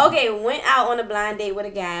 Okay, went out on a blind date with a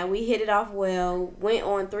guy. We hit it off well. Went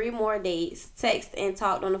on 3 more dates. Text and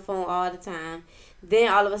talked on the phone all the time.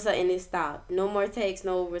 Then all of a sudden it stopped. No more texts,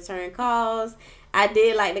 no return calls. I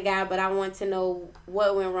did like the guy, but I want to know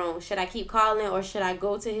what went wrong. Should I keep calling or should I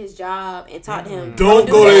go to his job and talk to him? Don't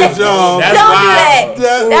go to his job. That's don't wild. do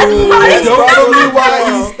that. That's probably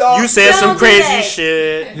why he stopped. You said some crazy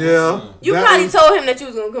shit. Yeah. You probably told him that you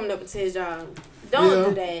was going to come up to his job. Don't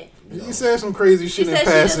do that. You said some crazy shit in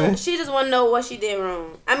passing. She just want to know what she did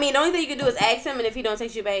wrong. I mean, the only thing you can do is ask him, and if he don't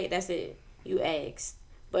text you back, that's it. You asked.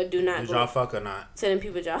 But do not Did go y'all fuck or not? to them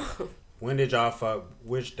people's job. When did y'all fuck?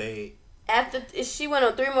 Which date? After she went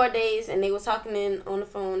on 3 more days, and they was talking on the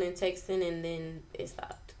phone and texting, and then it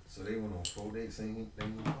stopped. So they went on 4 dates saying they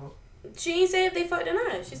didn't fuck? She ain't say if they fucked or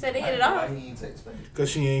not. She said they hit it off. Why he ain't text back? Cause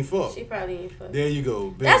she ain't fucked. She probably ain't fucked. There you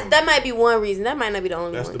go. Bam. That might be one reason. That might not be the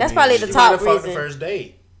only one. That's the probably main the shit. top She might have fucked reason. the first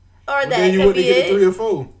date. Or Well, that then you could wouldn't be get it. it 3 or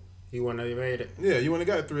 4. You wouldn't have made it. Yeah, you wouldn't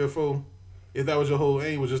have got 3 or 4. If that was your whole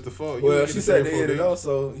aim, was just the fuck. Well, she said they hit it off,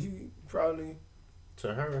 so he probably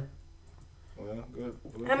to her. Well, good.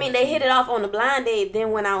 I mean, they hit it off on the blind date,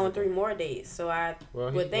 then went out on 3 more dates. So I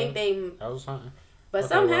would think they. That was something. But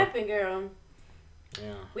something happened, girl.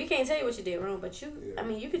 Yeah. We can't tell you what you did wrong, but I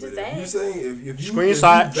mean, you could just ask. You saying if you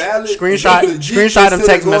screenshot them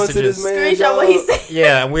text messages. Screenshot what he said.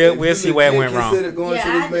 Yeah, we'll see where it went wrong. Consider going to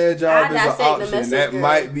this man's job as an option. That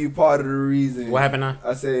might be part of the reason. What happened now?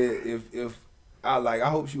 I said if I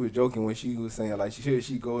hope she was joking when she was saying like should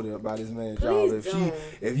she go to about this man's job.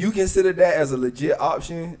 If you consider that as a legit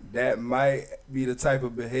option, that might be the type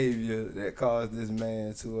of behavior that caused this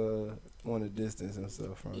man to want to distance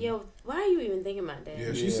himself from. Yo, why are you even thinking about that?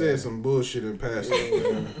 Yeah, she said some bullshit in passing.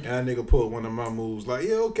 And that nigga pulled one of my moves like,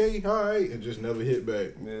 yeah, okay, all right, and just never hit back.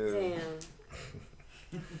 Damn.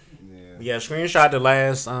 Yeah, screenshot the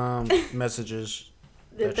last messages.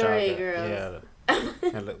 The third girl. Yeah.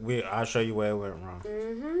 And I'll show you where it went wrong.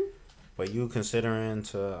 Mm-hmm. But you considering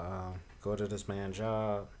to go to this man's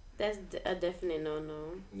job? That's a definite no.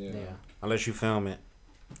 Yeah. Unless you film it.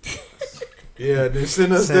 Yeah, then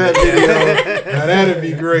send us that video. Now that'd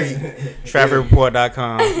be great.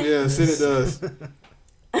 TrafficReport.com. Yeah, send it to us.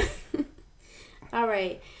 All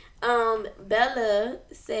right. Bella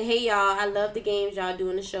said, "Hey y'all, I love the games y'all do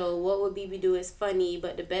in the show. What would BB do is funny,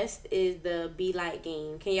 but the best is the Be Like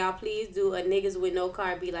game. Can y'all please do a niggas with no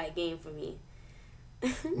car Be Like game for me?"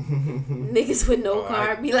 Niggas with no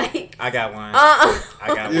car Be Like. I got one. I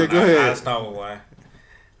got one. Go ahead. I'll start with one.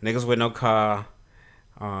 Niggas with no car.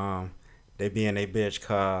 They be in their bitch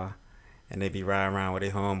car, and they be riding around with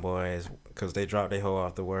their homeboys because they drop their hoe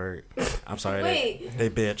off the word. I'm sorry, they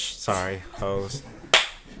bitch. Sorry, hoes.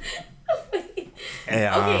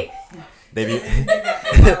 And, okay. They be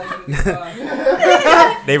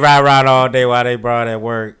they ride around all day while they broad at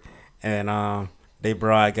work, and they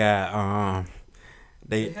broad got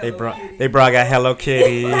they broad got Hello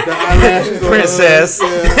Kitty, the eyelashes princess,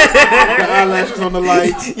 the eyelashes on the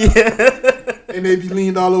lights. Yeah. And they be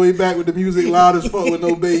leaned all the way back with the music loud as fuck with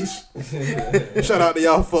no bass. Shout out to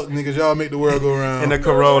y'all fuck niggas. Y'all make the world go round. In the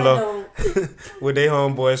Corolla. With they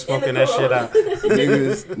homeboys smoking that shit out.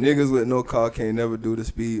 Niggas with no car can't never do the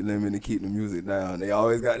speed limit and keep the music down. They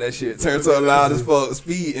always got that shit turned so loud as fuck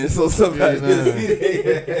speed, and so somebody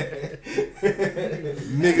nigga.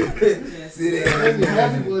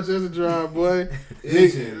 Happy for just a drive, boy.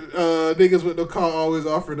 Niggas with no car always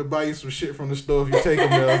offering to buy you some shit from the store if you take them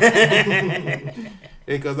there.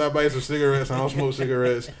 Hey, cause I buy you some cigarettes. I don't smoke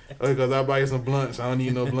cigarettes. Hey, cause I buy you some blunts. I don't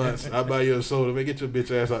need no blunts. I buy you a soda. Man, get your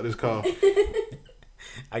bitch ass out this car.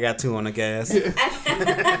 I got 2 on the gas. Yeah.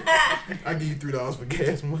 I give you $3 for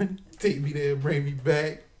gas money. Take me there, bring me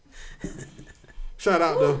back. Shout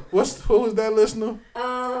out to who was that listener?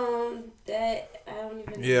 That I don't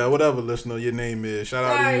even know. Yeah, whatever listener your name is. Shout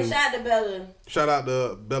out to you. Shout out to Bella. Shout out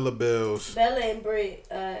to Bella Bells. Bella and Britt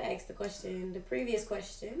asked the previous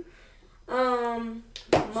question. Mona.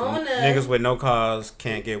 Niggas with no cars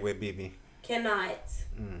can't get with BB. Cannot.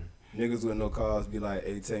 Niggas with no cars be like,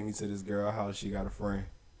 hey, take me to this girl house. She got a friend.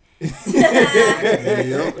 There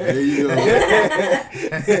you go.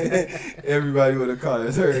 Everybody with a car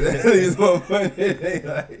that's heard that. Leaves more money. They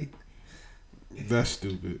like. That's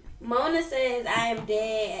stupid. Mona says, "I am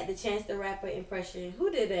dead" at the Chance the Rapper impression. Who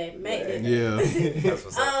did that? Mac did that. Yeah. That's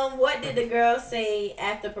what's up. What did the girl say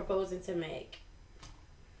after proposing to Mac?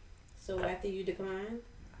 So after you declined?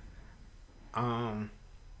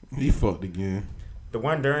 He fucked again. The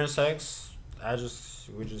one during sex, I just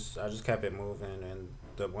kept it moving, and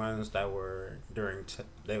the ones that were during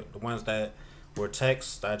the ones that were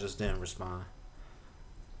text, I just didn't respond.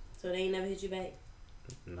 So they ain't never hit you back?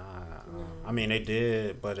 Nah. I mean, they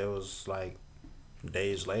did, but it was like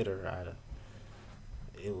days later.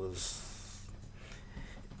 It was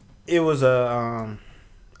a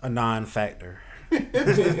non-factor.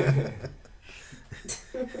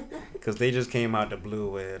 Because they just came out the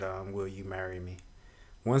blue with "Will you marry me?"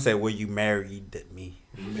 One said, "Will you marry me?"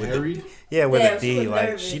 Married? With a D. She was Like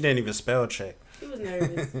nervous. she didn't even spell check. She was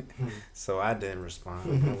nervous. So I didn't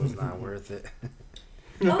respond. It was not worth it.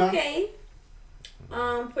 Okay.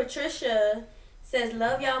 Patricia says,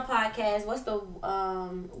 "Love y'all podcast. What's the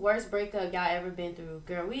worst breakup y'all ever been through?"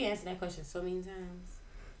 Girl, we answered that question so many times.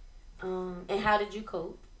 And how did you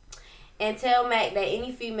cope? And tell Mac that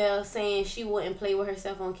any female saying she wouldn't play with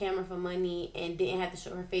herself on camera for money and didn't have to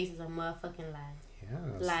show her face is a motherfucking lie.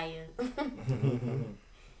 Yes. Liar.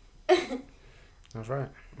 That's right.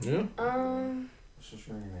 Yeah. What's your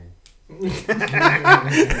screen name?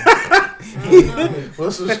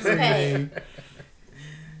 What's the screen name?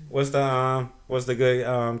 What's the good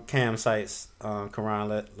cam sites? Karan,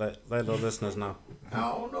 let the listeners know. I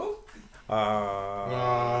don't know.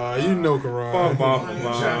 You know Karan.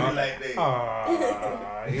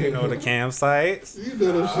 You know the campsites. You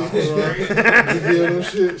know them shits, Karan. You know them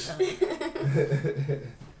shits.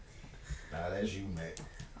 Nah, that's you, man.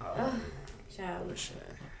 Wow.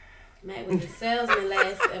 Matt was a salesman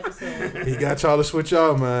last episode. He got y'all to switch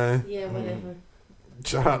y'all, man. Yeah, whatever.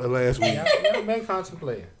 Shout out to last week. Y'all been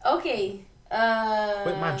contemplating. Okay.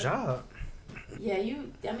 Quit my job. Yeah,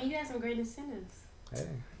 you had some great incentives. Hey.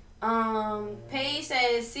 Paige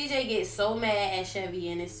says CJ gets so mad at Chevy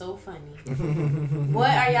and it's so funny. What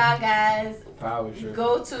are y'all guys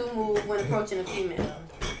go-to move when approaching a female?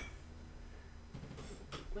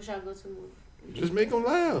 What's y'all go-to move? Just make them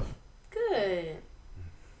laugh. Good.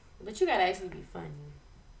 But you gotta actually be funny.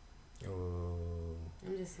 Oh.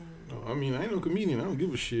 I'm just saying. I mean, I ain't no comedian. I don't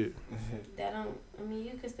give a shit.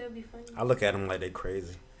 You could still be funny. I look at them like they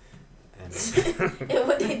crazy. And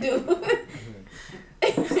what they do.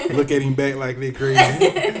 Look at him back like they crazy.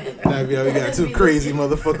 Now we got two crazy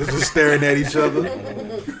motherfuckers just staring at each other.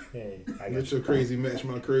 Hey, Let your crazy match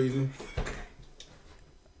my crazy.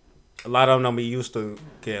 A lot of them don't be used to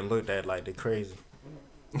getting looked at like they crazy.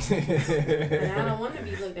 And I don't want to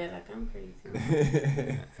be looked at like I'm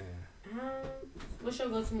crazy. What's your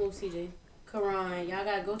go-to move, CJ? Karan, y'all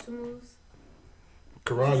got go-to moves?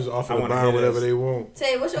 Karan just offer to buy whatever they want.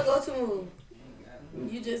 Tay, what's your go-to move?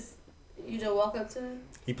 You just walk up to him?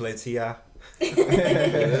 He played T.I.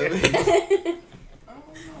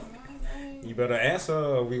 You better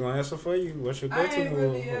answer. We gonna answer for you. What's your go-to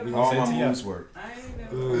move? All my moves work.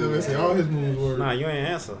 All his moves work. Nah, you ain't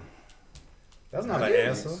answer. That's not an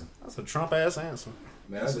answer. That's a Trump ass answer.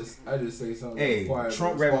 Man, I just say something. Hey,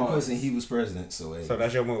 Trump grabbed pussy and he was president, so hey. So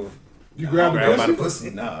that's your move. You grab the pussy?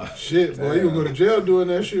 Nah. Shit, boy, you gonna go to jail doing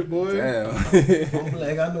that shit, boy. Damn. I'm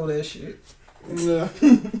black, I know that shit. Yeah.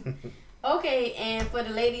 Okay, and for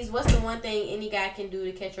the ladies, what's the one thing any guy can do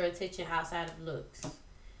to catch your attention outside of looks?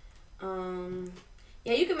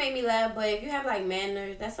 Yeah, you can make me laugh, but if you have like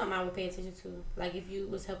manners, that's something I would pay attention to. Like if you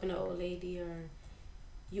was helping an old lady or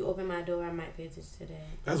you open my door, I might pay attention to that.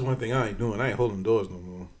 That's one thing I ain't doing. I ain't holding doors no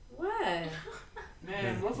more. Why?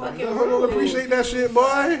 Man, what fucking I don't appreciate that shit,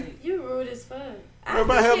 boy. You rude as fuck. If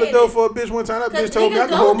I held the door for a bitch one time, that bitch told me I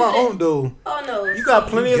can hold my own door. Oh no. You got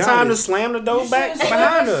plenty of time to slam the door back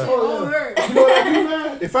behind her. You know what I do,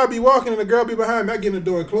 man? If I be walking and the girl be behind me, I get in the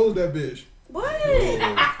door and close that bitch. What? They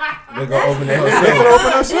gonna open that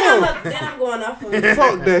herself. Then I'm going off on you.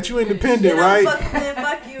 Fuck that. You independent, right?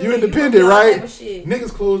 Fuck you. You independent, right?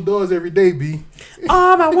 Niggas close doors every day, B.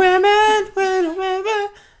 All my women,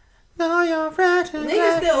 know you're right.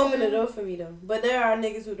 Niggas still open the door for me though, but there are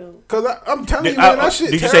niggas who don't. Cause I'm telling you, man, that shit.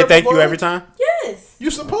 Did you say thank you every time? Yes. You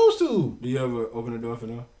supposed to. Do you ever open the door for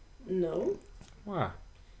them? No. Why?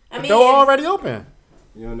 I mean, the door already open.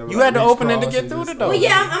 You had to open it to get through the door. Well,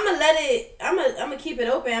 yeah, I'm gonna let it. I'm gonna keep it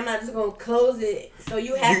open. I'm not just gonna close it. So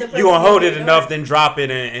you have to. You gonna hold it enough, then drop it,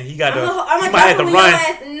 and he got to. You might have to run.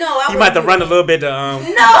 You might have to run a little bit to.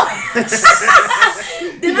 No.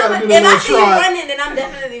 Then if I see you running, then I'm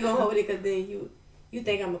definitely gonna hold it because then you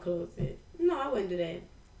think I'm gonna close it. No, I wouldn't do that.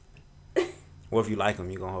 Well, if you like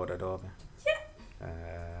him, you gonna hold that door open.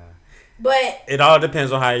 Yeah. But it all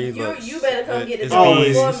depends on how he looks. You better come get the door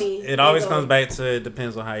for me. It always comes back to it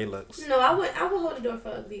depends on how he looks. No, I would hold the door for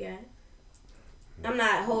ugly guy. I'm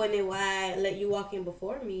not holding it wide, let you walk in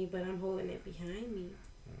before me, but I'm holding it behind me.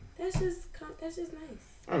 That's just nice.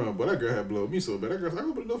 I don't know, but that girl had blown me so bad. That girl, I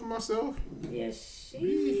opened the door for myself. Yeah,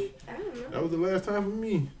 I don't know. That was the last time for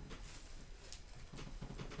me.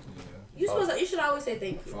 You should always say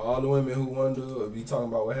thank you. For all the women who wonder or be talking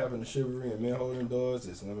about what happened to chivalry and men holding doors,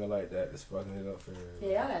 it's women like that that's fucking it up for everybody.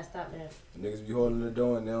 Yeah, y'all gotta stop that. Niggas be holding the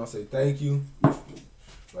door and they don't say thank you.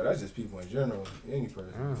 But that's just people in general. Any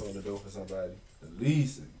person holding the door for somebody, the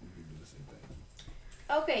least you can do is say thank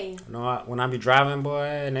you. Okay. No, when I be driving, boy,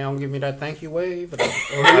 and they don't give me that thank you wave, or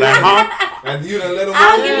that honk. And you done let them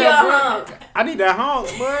I'll give you a honk. I need that honk,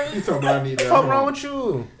 boy. You talking about I need that honk? What's wrong with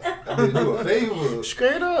you? I did you a favor.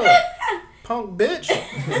 Straight up. Punk bitch.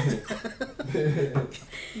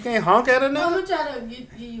 You can't honk at a nigga? I'm gonna try to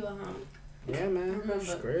give you a honk. Yeah, man. Remember.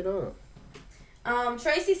 Straight up.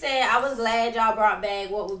 Tracy said, I was glad y'all brought back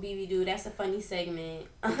What Would BB Do? That's a funny segment.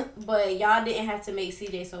 But y'all didn't have to make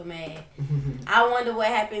CJ so mad. I wonder what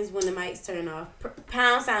happens when the mics turn off. #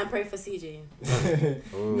 pray for CJ.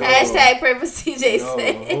 Hashtag pray for CJ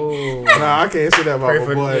said. Nah, I can't say that about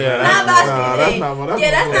my boy. Yeah, not about CJ.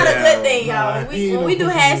 That's not a good thing, y'all. When we do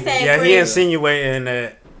hashtag yeah, pray. he insinuating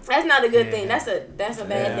that. That's not a good thing. That's a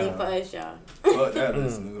bad thing for us, y'all. Fuck that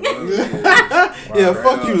listener. Yeah,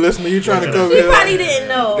 fuck you, listener. You trying to come here? She probably didn't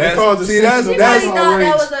know. That's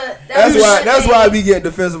why I be getting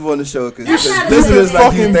defensive on the show because this is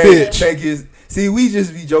fucking bitch. See, we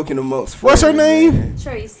just be joking amongst friends. What's her name? Man.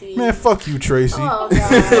 Tracy. Man, fuck you, Tracy. Oh,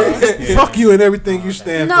 God. Fuck you and everything you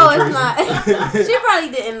stand for. No, Tracy. it's not. She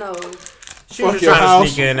probably didn't know. She was trying to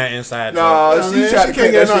sneak in that inside joke. Nah, she tried to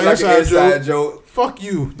can't get no inside joke. Fuck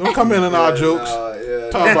you. Don't come in on our jokes.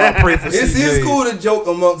 Talk about pray for CJ. It's cool to joke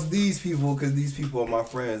amongst these people because these people are my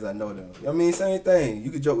friends. I know them. I mean, same thing.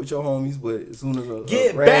 You can joke with your homies, but as soon as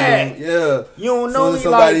get random, back, you don't know me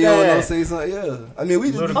somebody like you that. don't know say something. Yeah, I mean,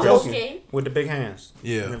 we just be joking with the big hands.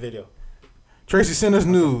 Yeah, in the video. Tracy, send us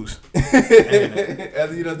news.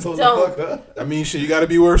 After you done told the fuck up. I mean, shit, you gotta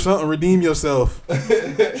be worth something. Redeem yourself.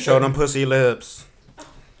 Show them pussy lips.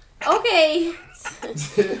 Okay.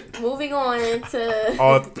 Moving on to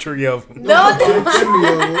all three of them. No,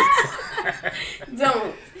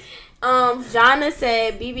 don't. Jonna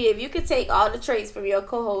said, BB, if you could take all the traits from your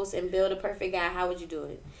co-host and build a perfect guy, how would you do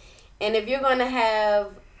it? And if you're gonna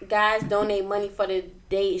have guys donate money for the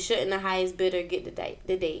date, shouldn't the highest bidder get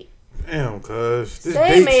the date? Damn, cuz this they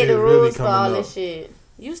date made shit the really rules for coming all up. this shit.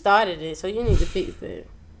 You started it, so you need to fix it.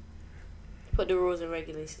 Put the rules and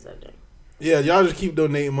regulations up there. Yeah, y'all just keep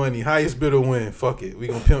donating money. Highest bidder win. Fuck it. We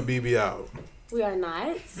gonna pimp BB out. We are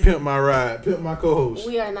not. Pimp my ride. Pimp my co-host.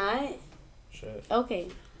 We are not. Shit. Okay.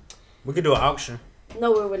 We could do an auction.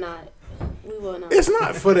 No, we will not. We will not. It's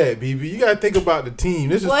not for that, BB. You gotta think about the team.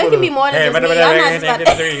 This is Well, for it can be more than just me. I'm not just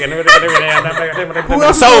about Who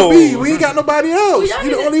else is gonna be? We ain't got nobody else. You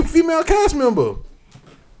the only female cast member.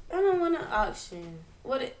 I don't want an auction.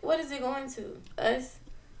 What is it going to? Us?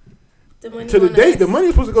 The money To the going date. us? The money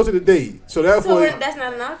is supposed to go to the date. So therefore, that's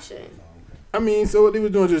not an auction. I mean, so what they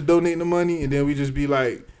was doing just donating the money, and then we just be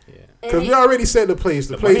like, because And we already set the place.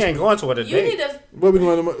 The place money ain't going to a date. What we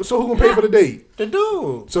going to? So who gonna pay for the date? The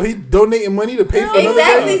dude. So he donating money to pay for another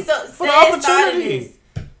Exactly. date? So For the Sad started opportunity.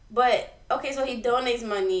 this. But okay, so he donates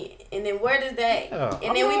money, and then where does that? Yeah.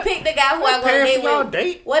 And then we pick the guy who I I'm go to paying date for y'all with.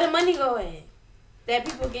 date. Where the money go at? That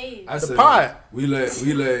people gave. I said, pot. We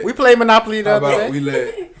let. We played Monopoly the How other about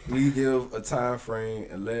day. we give a time frame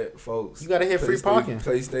and let folks. You gotta hit free parking.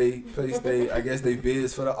 Place they. I guess they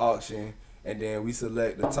bids for the auction, and then we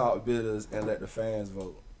select the top bidders and let the fans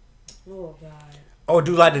vote. Oh God. Oh,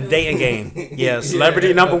 do like the dating game. Yeah,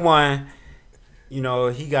 celebrity number one. You know,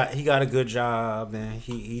 he got a good job and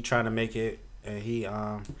he trying to make it, and he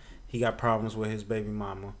got problems with his baby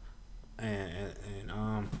mama,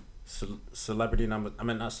 and celebrity number. I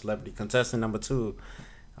mean, not celebrity. Contestant number two.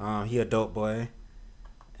 He a dope boy,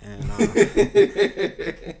 and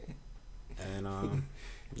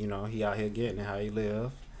you know, he out here getting it how he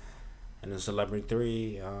live. And then celebrity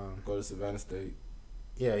three. Go to Savannah State.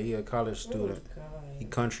 Yeah, he a college student. God. He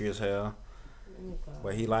country as hell.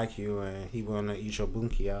 But he like you and he wanna eat your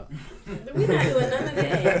bunkie out. We not doing none of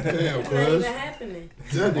that. Damn, That's not even happening.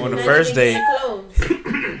 On the Not first even date. getting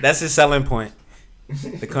close. That's his selling point.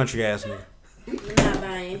 The country ass nigga. Not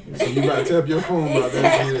buying. So you about to tap your phone about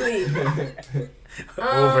that shit. Exactly.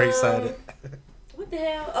 Overexcited. What the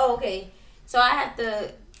hell? Oh, okay. So I have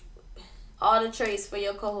to all the traits for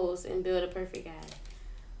your co-host and build a perfect guy.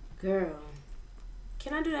 Girl,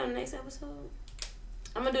 can I do that on the next episode?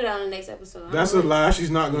 I'm gonna do that on the next episode. That's a lie.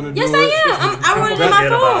 She's not gonna do Yes, it. I am. I wrote it in my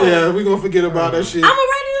phone. Yeah, we gonna forget about that shit. I'm gonna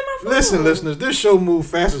write it in my phone. Listen, listeners, this show move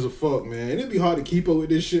fast as a fuck, man. It'd be hard to keep up with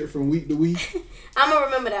this shit from week to week. I'm gonna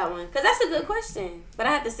remember that one because that's a good question. But I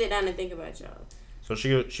have to sit down and think about y'all. So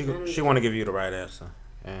she want to give you the right answer.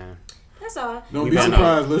 And That's all. Don't be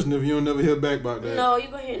surprised, listener, if you don't never hear back about that. No, you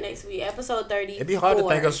gonna hear it next week, episode 30. it'd be hard to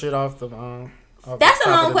think of shit off the. That's a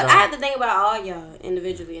long question. I have to think about all y'all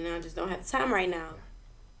individually, and I just don't have the time right now.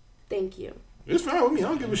 Thank you. It's fine with me. I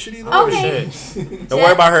don't give a shit either Okay. way. Don't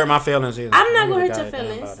worry about hurting my feelings either. I'm not gonna You hurt your goddamn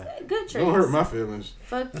feelings. about that. Good traits. Don't hurt my feelings.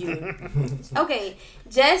 Fuck you. Okay.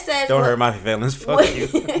 Jess says. Don't hurt my feelings. Fuck you.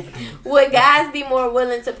 Would guys be more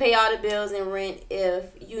willing to pay all the bills and rent if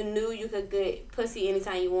you knew you could get pussy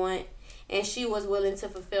anytime you want, and she was willing to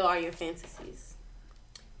fulfill all your fantasies?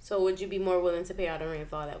 So would you be more willing to pay all the rent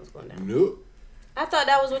if all that was going down? Nope. I thought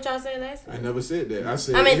that was what y'all said last time. I never said that. I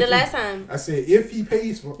said. I mean, the if last he- time. I said if he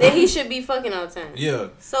pays for. Then he should be fucking all the time. Yeah.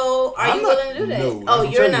 So are I'm you not- willing to do that? No, Oh,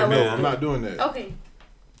 I'm you're telling not you, willing. no, I'm not doing that. Okay.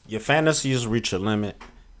 Your fantasies reach a limit,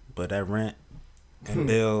 but that rent and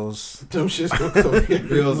bills. Them shits gonna come.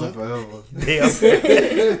 Bills are forever. Bills.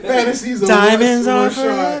 Fantasies are Diamonds one are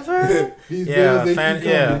shot. forever. These Yeah, bills, they keep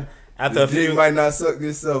yeah. coming. After a This dick few, might not suck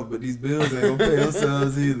itself, but these bills ain't gonna pay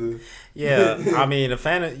themselves either. yeah. I mean,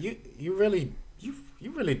 the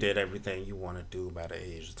you really did everything you want to do by the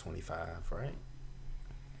age of 25, right?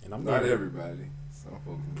 And I'm Not being- everybody. Some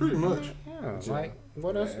folks. Pretty much. Yeah. Like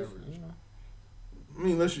what else? Is, you know? I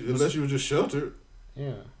mean, unless you were just sheltered.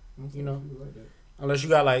 Yeah. You know. Unless you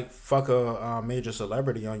got like fuck a major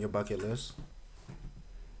celebrity on your bucket list.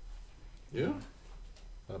 Yeah.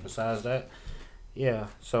 But besides that, yeah.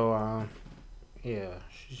 So Yeah,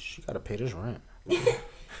 she got to pay this rent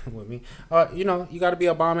with me. You know, you got to be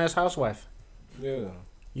a bomb ass housewife. Yeah.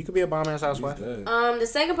 You could be a bomb ass housewife. The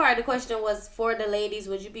second part of the question was for the ladies.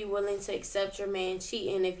 Would you be willing to accept your man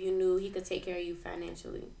cheating if you knew he could take care of you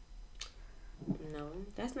financially? No,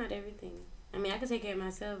 that's not everything. I mean, I could take care of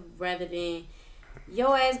myself rather than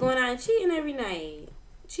your ass going out and cheating every night.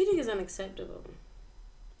 Cheating is unacceptable.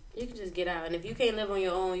 You can just get out, and if you can't live on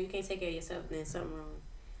your own, you can't take care of yourself, then something wrong.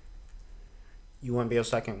 You want to be a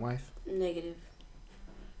second wife? Negative.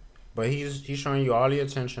 But he's showing you all the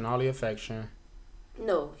attention, all the affection.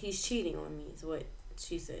 No, he's cheating on me, is what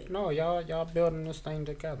she said. No, y'all building this thing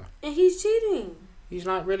together. And he's cheating. He's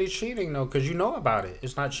not really cheating, though, because you know about it.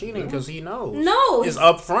 It's not cheating because he knows. No. It's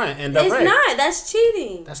upfront and direct. It's not. That's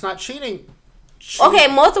cheating. That's not cheating. Okay,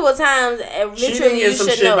 multiple times, literally, cheating you is some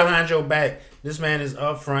should shit know. behind your back. This man is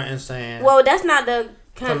upfront and saying, well, that's not the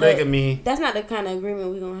kind polygamy. That's not the kind of agreement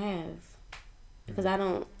we're going to have. Because I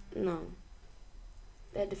don't know.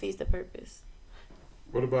 That defeats the purpose.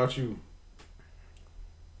 What about you?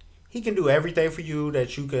 He can do everything for you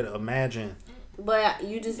that you could imagine. But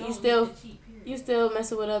you still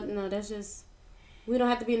messing with up. No, that's just, we don't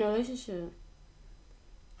have to be in a relationship.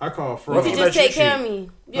 I call fraud. You can just take care of me.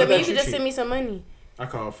 You can just send me some money. I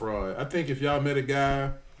call fraud. I think if y'all met a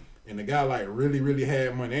guy and the guy like really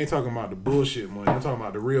had money, I ain't talking about the bullshit money. I'm talking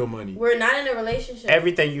about the real money. We're not in a relationship.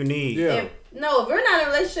 Everything you need. Yeah. If we're not in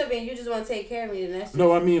a relationship and you just want to take care of me, then that's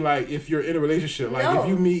No, I mean like if you're in a relationship, like No. if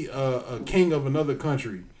you meet a king of another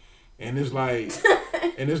country, and it's like,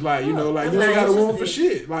 you know, like you ain't got to want for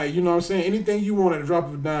shit. Like, you know what I'm saying? Anything you want at the drop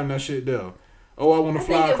of a dime, that shit there. Oh, I want to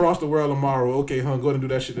fly across the world tomorrow. Okay, go ahead and do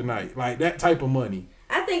that shit tonight. Like that type of money.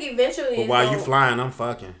 I think eventually. But while you flying, I'm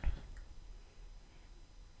fucking.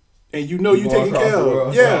 And you know you taking care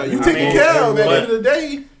of. Yeah, you taking care of at the end of the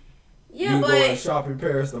day. Yeah, you but going shopping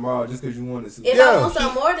Paris tomorrow just because you wanted to. If I want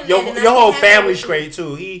something more than that, then your whole family's family's straight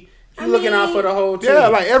too. He looking out for the whole team. Yeah,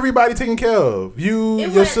 like everybody taking care of. You,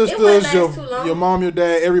 your sisters, your mom, your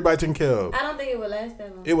dad, everybody taking care of. I don't think it would last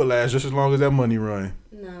that long. It would last just as long as that money run.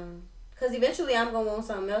 No, because eventually I'm gonna want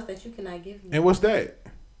something else that you cannot give me. And what's that?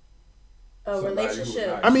 A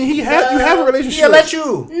relationship. I mean, you have a relationship. He'll let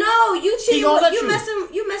you. No, you cheating. gonna You let you.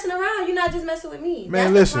 you messing around. You're not just messing with me. Man,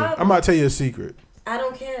 That's listen. the I'm problem. about to tell you a secret. I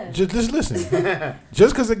don't care. Just listen.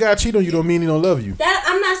 Just because a guy cheat on you don't mean he don't love you. That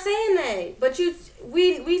I'm not saying that, but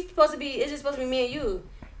we supposed to be. It's just supposed to be me and you.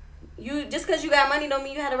 You just because you got money don't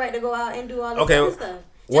mean you had the right to go out and do all this other stuff.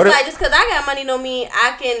 Just because I got money don't mean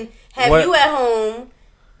I can have you at home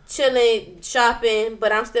chilling, shopping,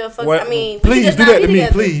 but I'm still fucking. I mean, please do that to me,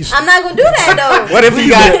 please. I'm not gonna do that though.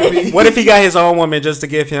 What if he got his own woman just to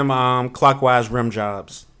give him clockwise rim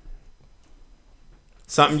jobs?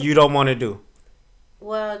 Something you don't want to do.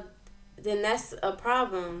 Well, then that's a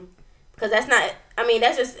problem. Because that's not, I mean,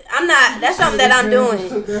 that's just, I'm not, that's something that I'm doing.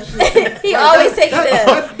 He always takes it there.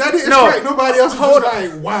 That is right. Nobody else hold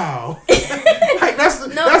like, wow. Like, that's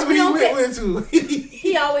what he went to.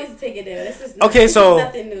 He always take it there. This is Okay, so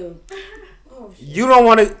nothing new. Oh, shit. you don't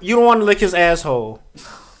want to lick his asshole,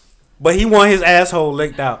 but he want his asshole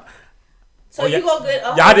licked out. So you go get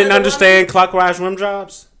y'all didn't understand clockwise rim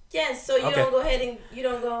jobs? Yes, so you don't go ahead and you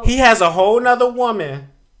don't go. He has a whole nother woman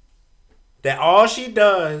that all she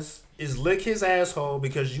does is lick his asshole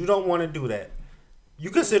because you don't want to do that. You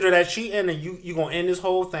consider that cheating and you going to end this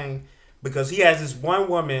whole thing because he has this one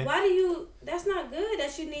woman. Why do you, that's not good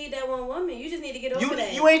that you need that one woman. You just need to get over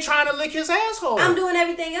that. You ain't trying to lick his asshole. I'm doing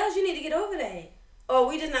everything else. You need to get over that. Or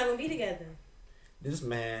we just not going to be together. This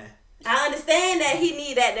man. I understand that he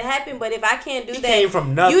need that to happen, but if I can't do that, came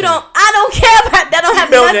from nothing. I don't care about that. Don't have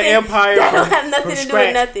built nothing. an empire. That don't have nothing to do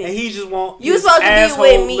with nothing. And he just want you supposed to be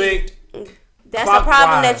with me. Licked that's a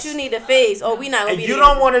problem that you need to face, or we not gonna and be. You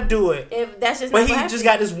together. don't want to do it. If that's just. But not he just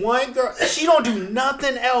got this one girl. She don't do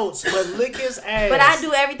nothing else but lick his ass. But I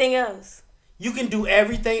do everything else. You can do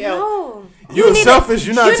everything else. No. You're selfish.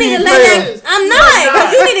 You're not a team player. I'm not.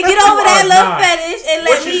 Because you need to get over that little fetish and let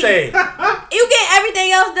what me. You say? You get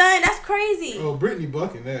everything else done. That's crazy. Oh, Brittany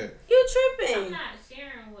bucking that. You tripping? I'm not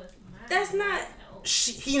sharing with mine. That's not.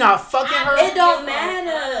 He not fucking her. It don't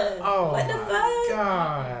matter. Oh what the fuck?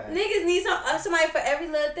 God. Niggas need somebody for every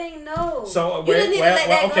little thing. No. So you just need to let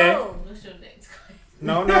that go.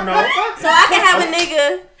 No. So I can have a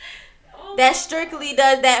nigga that strictly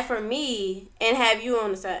does that for me and have you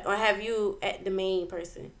on the side or have you at the main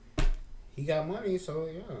person. He got money, so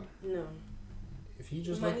yeah. No. If he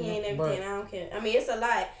just money ain't everything. I don't care. I mean, it's a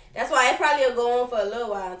lot. That's why it probably will go on for a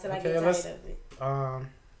little while until I get tired of it.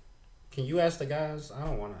 Can you ask the guys? I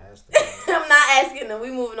don't want to ask the guys. I'm not asking them.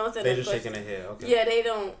 We moving on to the They just question. shaking their head. Okay. Yeah, they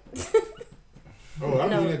don't. Oh, I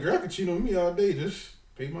mean, a girl can cheat on me all day. Just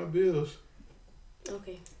pay my bills.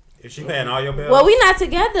 Okay. If she paying all your bills. Well, we not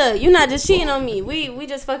together. You not just cheating on me. We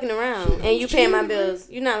just fucking around, and you paying my bills.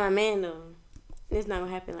 You not my man though. It's not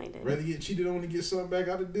gonna happen like that. Rather get cheated on to get something back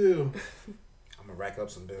out of the deal. I'm gonna rack up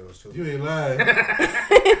some bills too. You ain't lying. You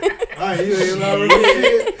ain't lying.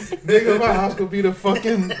 Nigga, my house could be the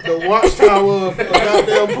watchtower of a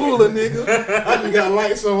goddamn pooler, nigga. I just got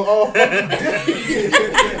lights on all fucking day.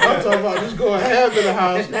 I'm talking about just going half in the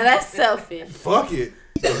house. Now that's selfish. Fuck it.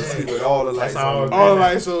 With all the lights on. All the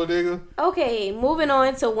lights on, nigga. Okay, moving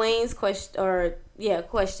on to Wayne's question.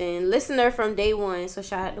 Listener from day one, so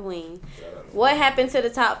shout out to Wayne. What happened to the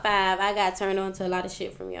top 5? I got turned on to a lot of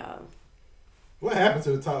shit from y'all. What happened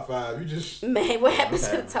to the top 5? You just... Man, what happened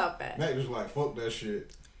to the top 5? Mac just like, fuck that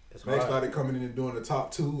shit. Mac started coming in and doing the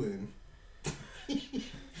top 2 and...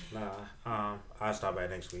 Nah, I'll start by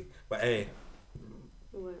next week. But hey.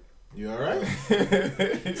 What? You alright?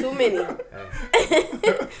 Too many.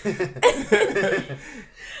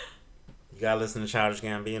 You gotta listen to Childish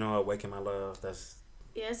Gambino, Awaken My Love. That's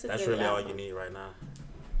really all you need right now.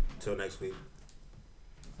 Till next week.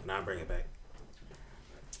 And I'll bring it back.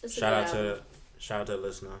 Shout out to the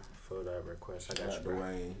listener for that request. I got you,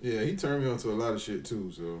 Dwayne. Yeah, he turned me on to a lot of shit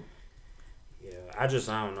too, so. Yeah, I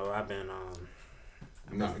don't know. I've been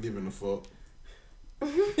not giving a fuck.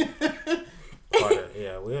 Or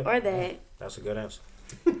that. That's a good answer.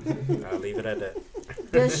 I'll leave it at that.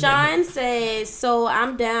 Deshaun says, so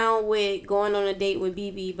I'm down with going on a date with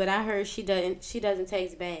BB, but I heard she doesn't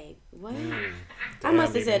text back. What? I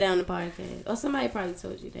must have said that on the podcast. Or somebody probably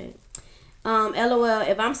told you that. LOL,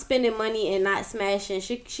 if I'm spending money and not smashing,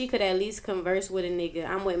 she could at least converse with a nigga.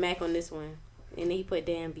 I'm with Mac on this one. And then he put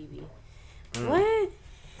damn BB. What?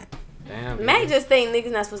 Damn. Mac just think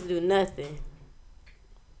niggas not supposed to do nothing.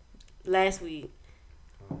 Last week.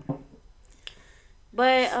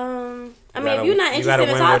 But if you're not interested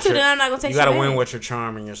in talk to, then I'm not gonna take you. You gotta win with your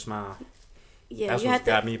charm and your smile. Yeah, that's what's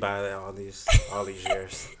got me by that all these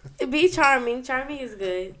years. Be charming. Charming is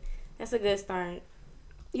good. That's a good start.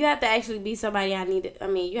 You have to actually be somebody I need.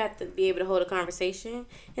 You have to be able to hold a conversation,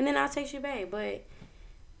 and then I'll text you back. But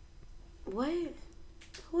what?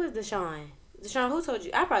 Who is Deshaun? Deshaun, who told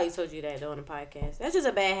you? I probably told you that though on the podcast. That's just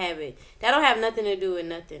a bad habit. That don't have nothing to do with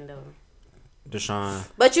nothing though. Deshaun.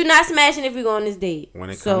 But you're not smashing if you go on this date.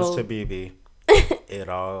 When it comes to BB, it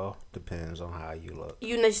all depends on how you look.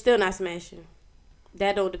 You're still not smashing.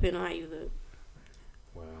 That don't depend on how you look.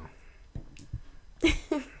 Well.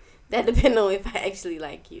 That depends on if I actually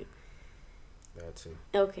like you. That too.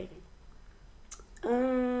 Okay.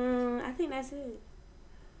 I think that's it.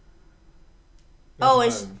 I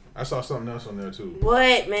saw something else on there too.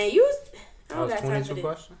 What, man? You was... I don't got time for 22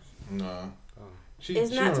 questions? Nah. She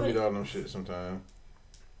don't read all them shit sometimes.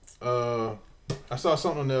 I saw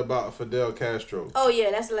something on there about Fidel Castro. Oh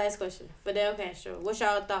yeah, that's the last question. Fidel Castro. What's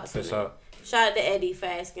y'all thoughts on that? Shout out to Eddie for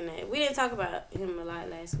asking that. We didn't talk about him a lot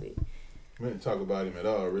last week. We didn't talk about him at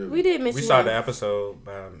all, really. We did mention. We saw the episode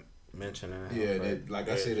by mentioning him. Yeah, like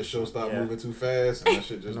I said, the show stopped moving too fast, and that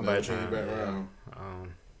shit just never came back around.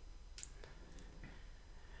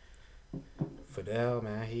 Fidel,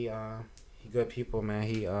 man, he good people,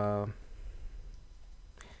 man.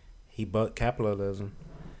 He bucked capitalism.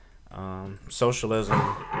 Socialism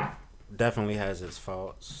definitely has its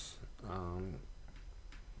faults,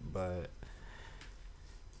 but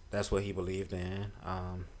that's what he believed in.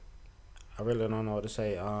 I really don't know what to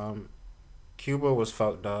say. Cuba was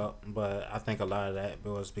fucked up, but I think a lot of that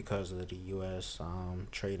was because of the U.S.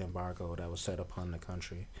 Trade embargo that was set upon the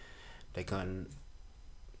country. They couldn't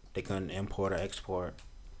import or export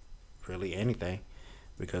really anything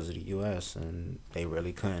because of the U.S. and they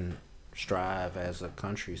really couldn't strive as a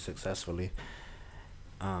country successfully.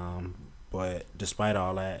 But despite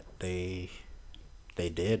all that, they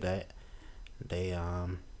did that. They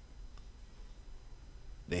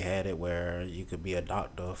had it where you could be a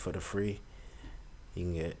doctor for the free.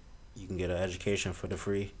 You can get an education for the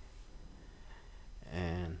free.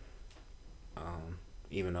 And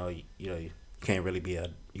even though you can't really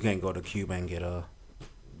you can't go to Cuba and get a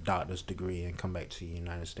doctor's degree and come back to the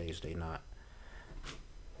United States. They not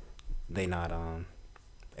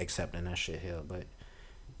accepting that shit here, but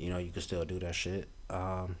you can still do that shit.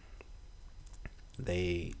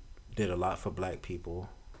 They did a lot for black people.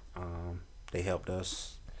 They helped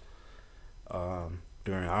us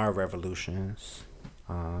during our revolutions.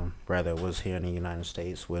 Rather it was here in the United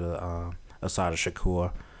States with Assata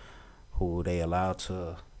Shakur, who they allowed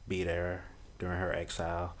to be there during her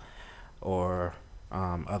exile, or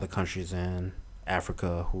other countries in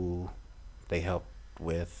Africa who they helped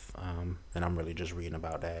with, and I'm really just reading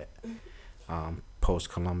about that.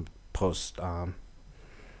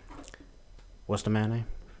 what's the man name?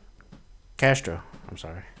 Castro. I'm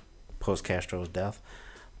sorry, post Castro's death.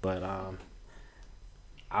 But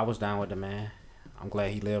I was down with the man. I'm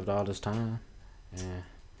glad he lived all this time, and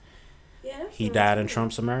he died in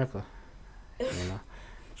Trump's America. You know,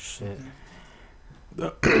 shit.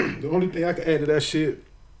 The only thing I can add to that shit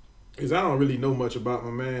is I don't really know much about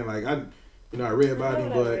my man. Like I read about him,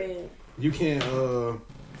 but you can't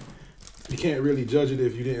really judge it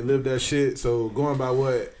if you didn't live that shit. So going by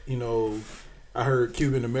what I heard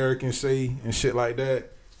Cuban Americans say and shit like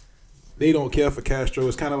that, they don't care for Castro.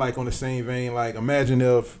 It's kind of like on the same vein. Like imagine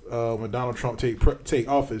if when Donald Trump take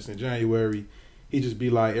office in January, he just be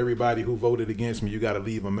like, everybody who voted against me, you got to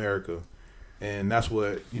leave America. And that's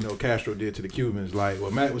what, Castro did to the Cubans. Like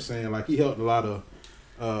what Matt was saying, like he helped a lot of,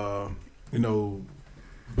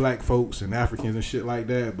 black folks and Africans and shit like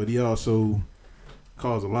that. But he also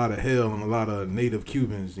caused a lot of hell on a lot of native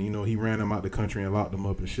Cubans. He ran them out the country and locked them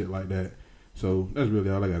up and shit like that. So that's really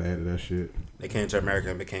all I got to add to that shit. They came to America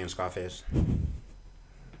and became Scarface.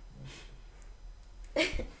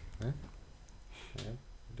 Okay.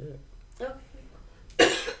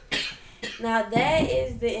 Now that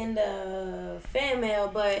is the end of fan mail,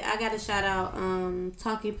 but I got to shout out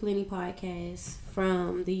Talking Plenty podcast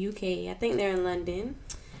from the UK. I think they're in London.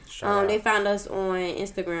 They found us on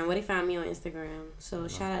Instagram. They found me on Instagram. So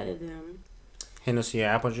shout out to them. Hennessy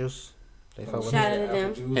apple juice. Shout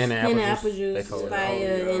out to them. Henna apple juice.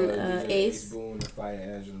 Fire and Ace. Boone and Fire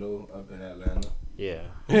Angelo up in Atlanta. Yeah.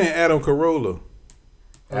 And Adam Carolla.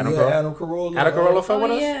 Adam Carolla. Adam Carolla fuck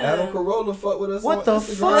with us? Yeah. Adam Carolla fuck with us. What the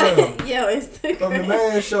Instagram. fuck? Yo, Instagram. From the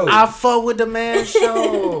Man Show. I fuck with the Man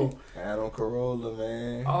Show. Adam Carolla,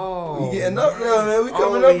 man. Oh, we getting up there, man. We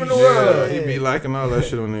coming up in the world. He be liking all that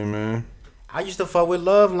shit on there, man. I used to fuck with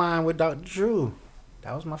Love Line with Dr. Drew.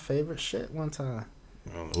 That was my favorite shit one time.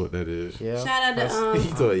 I don't know what that is. Yeah. Shout out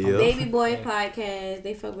to Baby Boy podcast.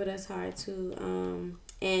 They fuck with us hard too.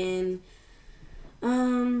 And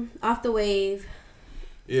Off the Wave.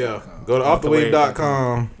 Yeah, go to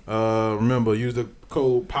offthewave.com. Remember, use the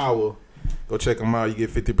code POWER. Go check them out. You get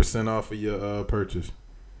 50% off of your purchase.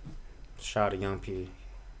 Shout out to Young P.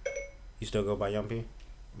 You still go by Young P?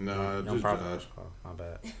 Nah, Young just Prophet? Josh. Oh, my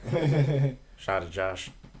bad. Shout out to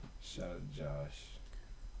Josh. Shout out to Josh.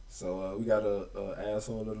 So we got a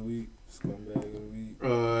asshole of the week, scumbag of the week.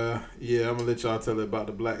 Yeah, I'm gonna let y'all tell it about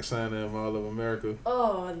the Black Santa in all of America.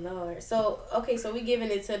 Oh Lord. So we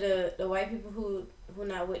giving it to the white people who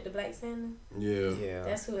not with the Black Santa. Yeah.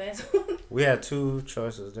 That's who. We had two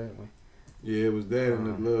choices, didn't we? Yeah, it was that and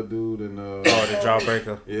the little dude and the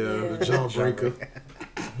Jawbreaker. Yeah, the Jawbreaker.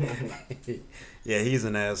 Yeah, he's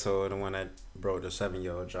an asshole, the one that broke the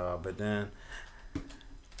 7-year-old jaw. But then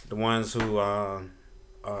the ones who are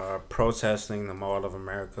protesting the Mall of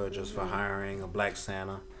America just for hiring a Black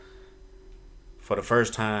Santa for the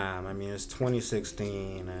first time. I mean, it's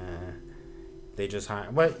 2016 and they just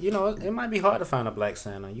hired. But it might be hard to find a Black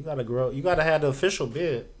Santa. You gotta grow. You gotta have the official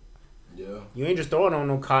beard. Yeah. You ain't just throwing on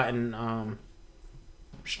no cotton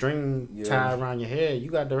string tied around your head. You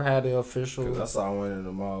got to have the official. Cause I saw one in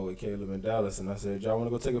the mall with Caleb in Dallas, and I said, "Y'all want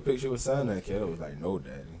to go take a picture with Santa?" And Caleb was like, "No,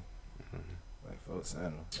 Daddy." Like, fuck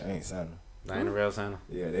Santa. That ain't Santa. That ain't a real Santa.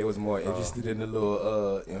 Yeah, they was more interested in the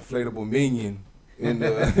little inflatable minion in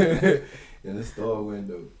the in the store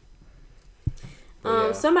window.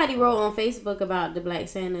 Somebody wrote on Facebook about the Black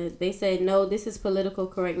Santa. They said, "No, this is political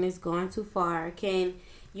correctness gone too far. Can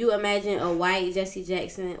you imagine a white Jesse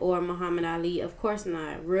Jackson or Muhammad Ali? Of course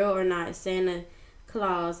not. Real or not, Santa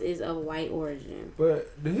Claus is of white origin." But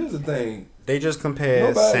here's the thing. They just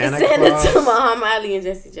compare Santa Claus to Muhammad Ali and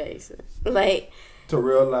Jesse Jackson. Like, to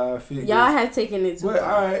real life figures. Y'all have taken it too far.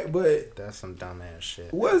 All right, but that's some dumbass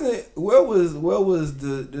shit. Where was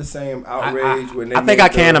the same outrage when they? I think I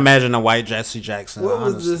can't imagine a white Jesse Jackson. What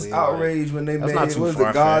honestly, was this outrage when they made not too was the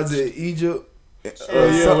gods of Egypt?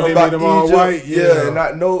 When they made them all white. Yeah, and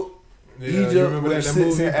not no Egypt. You remember that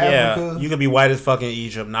movie? In Africa? Yeah, you could be white as fucking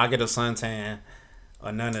Egypt, not get a suntan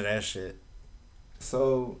or none of that shit.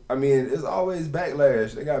 So I mean, it's always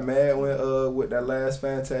backlash. They got mad when with that last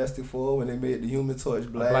Fantastic Four when they made the Human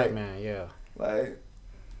Torch black. A black man, yeah. Like,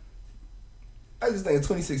 I just think in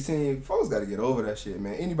 2016, folks got to get over that shit,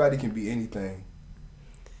 man. Anybody can be anything.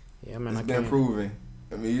 Yeah, man. It's been proven.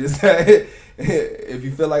 I mean, you just if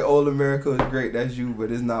you feel like old America is great, that's you.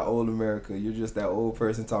 But it's not old America. You're just that old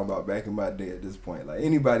person talking about back in my day. At this point, like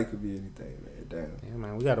anybody could be anything, man. Damn. Yeah,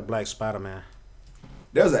 man. We got a black Spider-Man.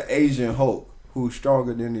 There's an Asian Hulk who's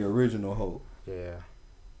stronger than the original Hulk. Yeah.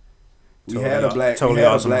 We had a black Hulk.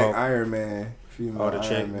 Iron Man a female. Oh, the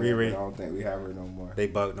chick, Iron Man, Riri. I don't think we have her no more. They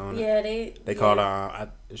bugged on it. Yeah, they called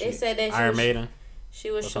they said that Iron Maiden. She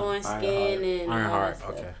was showing skin and Ironheart. all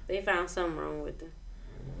that Okay. stuff. They found something wrong with her.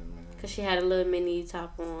 Cause she had a little mini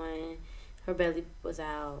top on, her belly was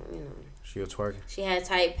out. You know. She was twerking. She had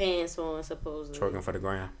tight pants on, supposedly. Twerking for the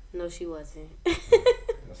gram. No, she wasn't.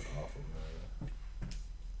 That's awful,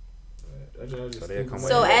 man.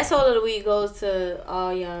 So asshole of the week goes to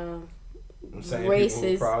all y'all I'm saying racist.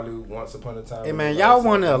 people probably once upon a time. Hey man, y'all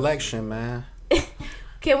won the election, man.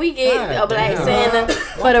 Can we get God a black damn. Santa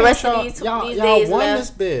for the rest of these y'all days won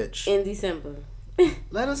left this bitch in December?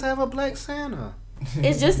 Let us have a black Santa.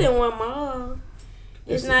 It's just in one mall.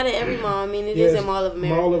 It's not in every mall. I mean, it is in Mall of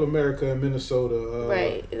America. Mall of America in Minnesota.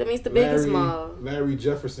 Right. I mean, it's the biggest mall. Larry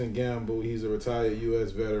Jefferson Gamble. He's a retired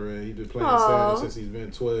U.S. veteran. He's been playing Aww. Santa since he's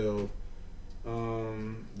been 12.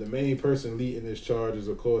 The main person leading this charge is,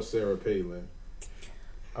 of course, Sarah Palin.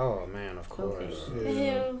 Oh man, of course. Okay. The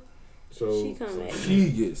hell? So she come back. She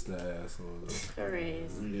gets the asshole. Her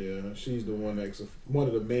ass. Yeah, she's the one that's one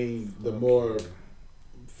of the more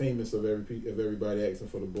famous of everybody asking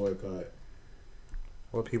for the boycott.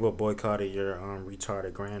 What people boycotted your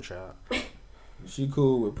retarded grandchild? She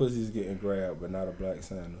cool with pussies getting grabbed, but not a black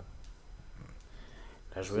Santa.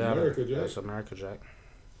 That's It's reality. America, Jack. That's America, Jack.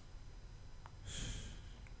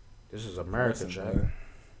 This is America, Jack.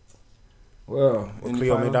 Well, what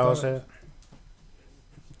Cleo McDowell said.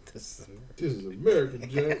 This is America,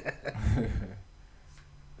 Jack. Any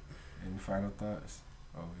final thoughts?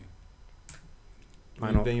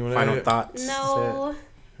 Final thoughts. No.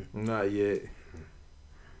 Not yet.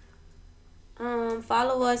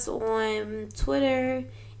 Follow us on Twitter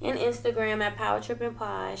and Instagram at Power Trippin'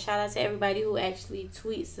 Pod. Shout out to everybody who actually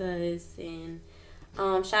tweets us, and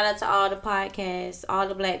shout out to all the podcasts, all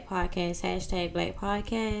the black podcasts, #Black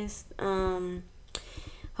Podcast.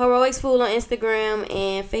 Heroics Fool on Instagram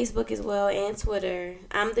and Facebook as well, and Twitter.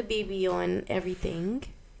 I'm the BB on everything.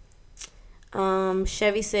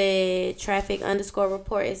 Chevy said traffic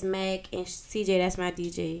 _report is Mac, and CJ, that's my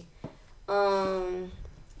DJ.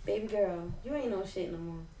 Baby girl, you ain't no shit no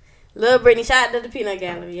more. Lil Brittany, shout out to the Peanut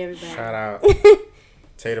Gallery, everybody. Shout out.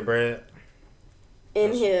 Tater Bread.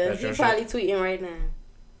 In here. that's He your probably tweeting right now.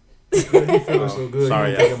 He feeling so good. Sorry,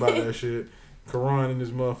 he thinking about that shit. Karan and this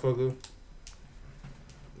motherfucker.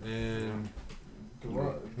 And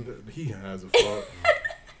he has a fault.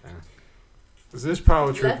 Is this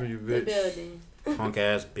power tripping you, The bitch? building. Punk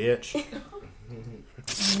ass bitch.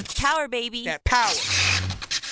 Power, baby. That power.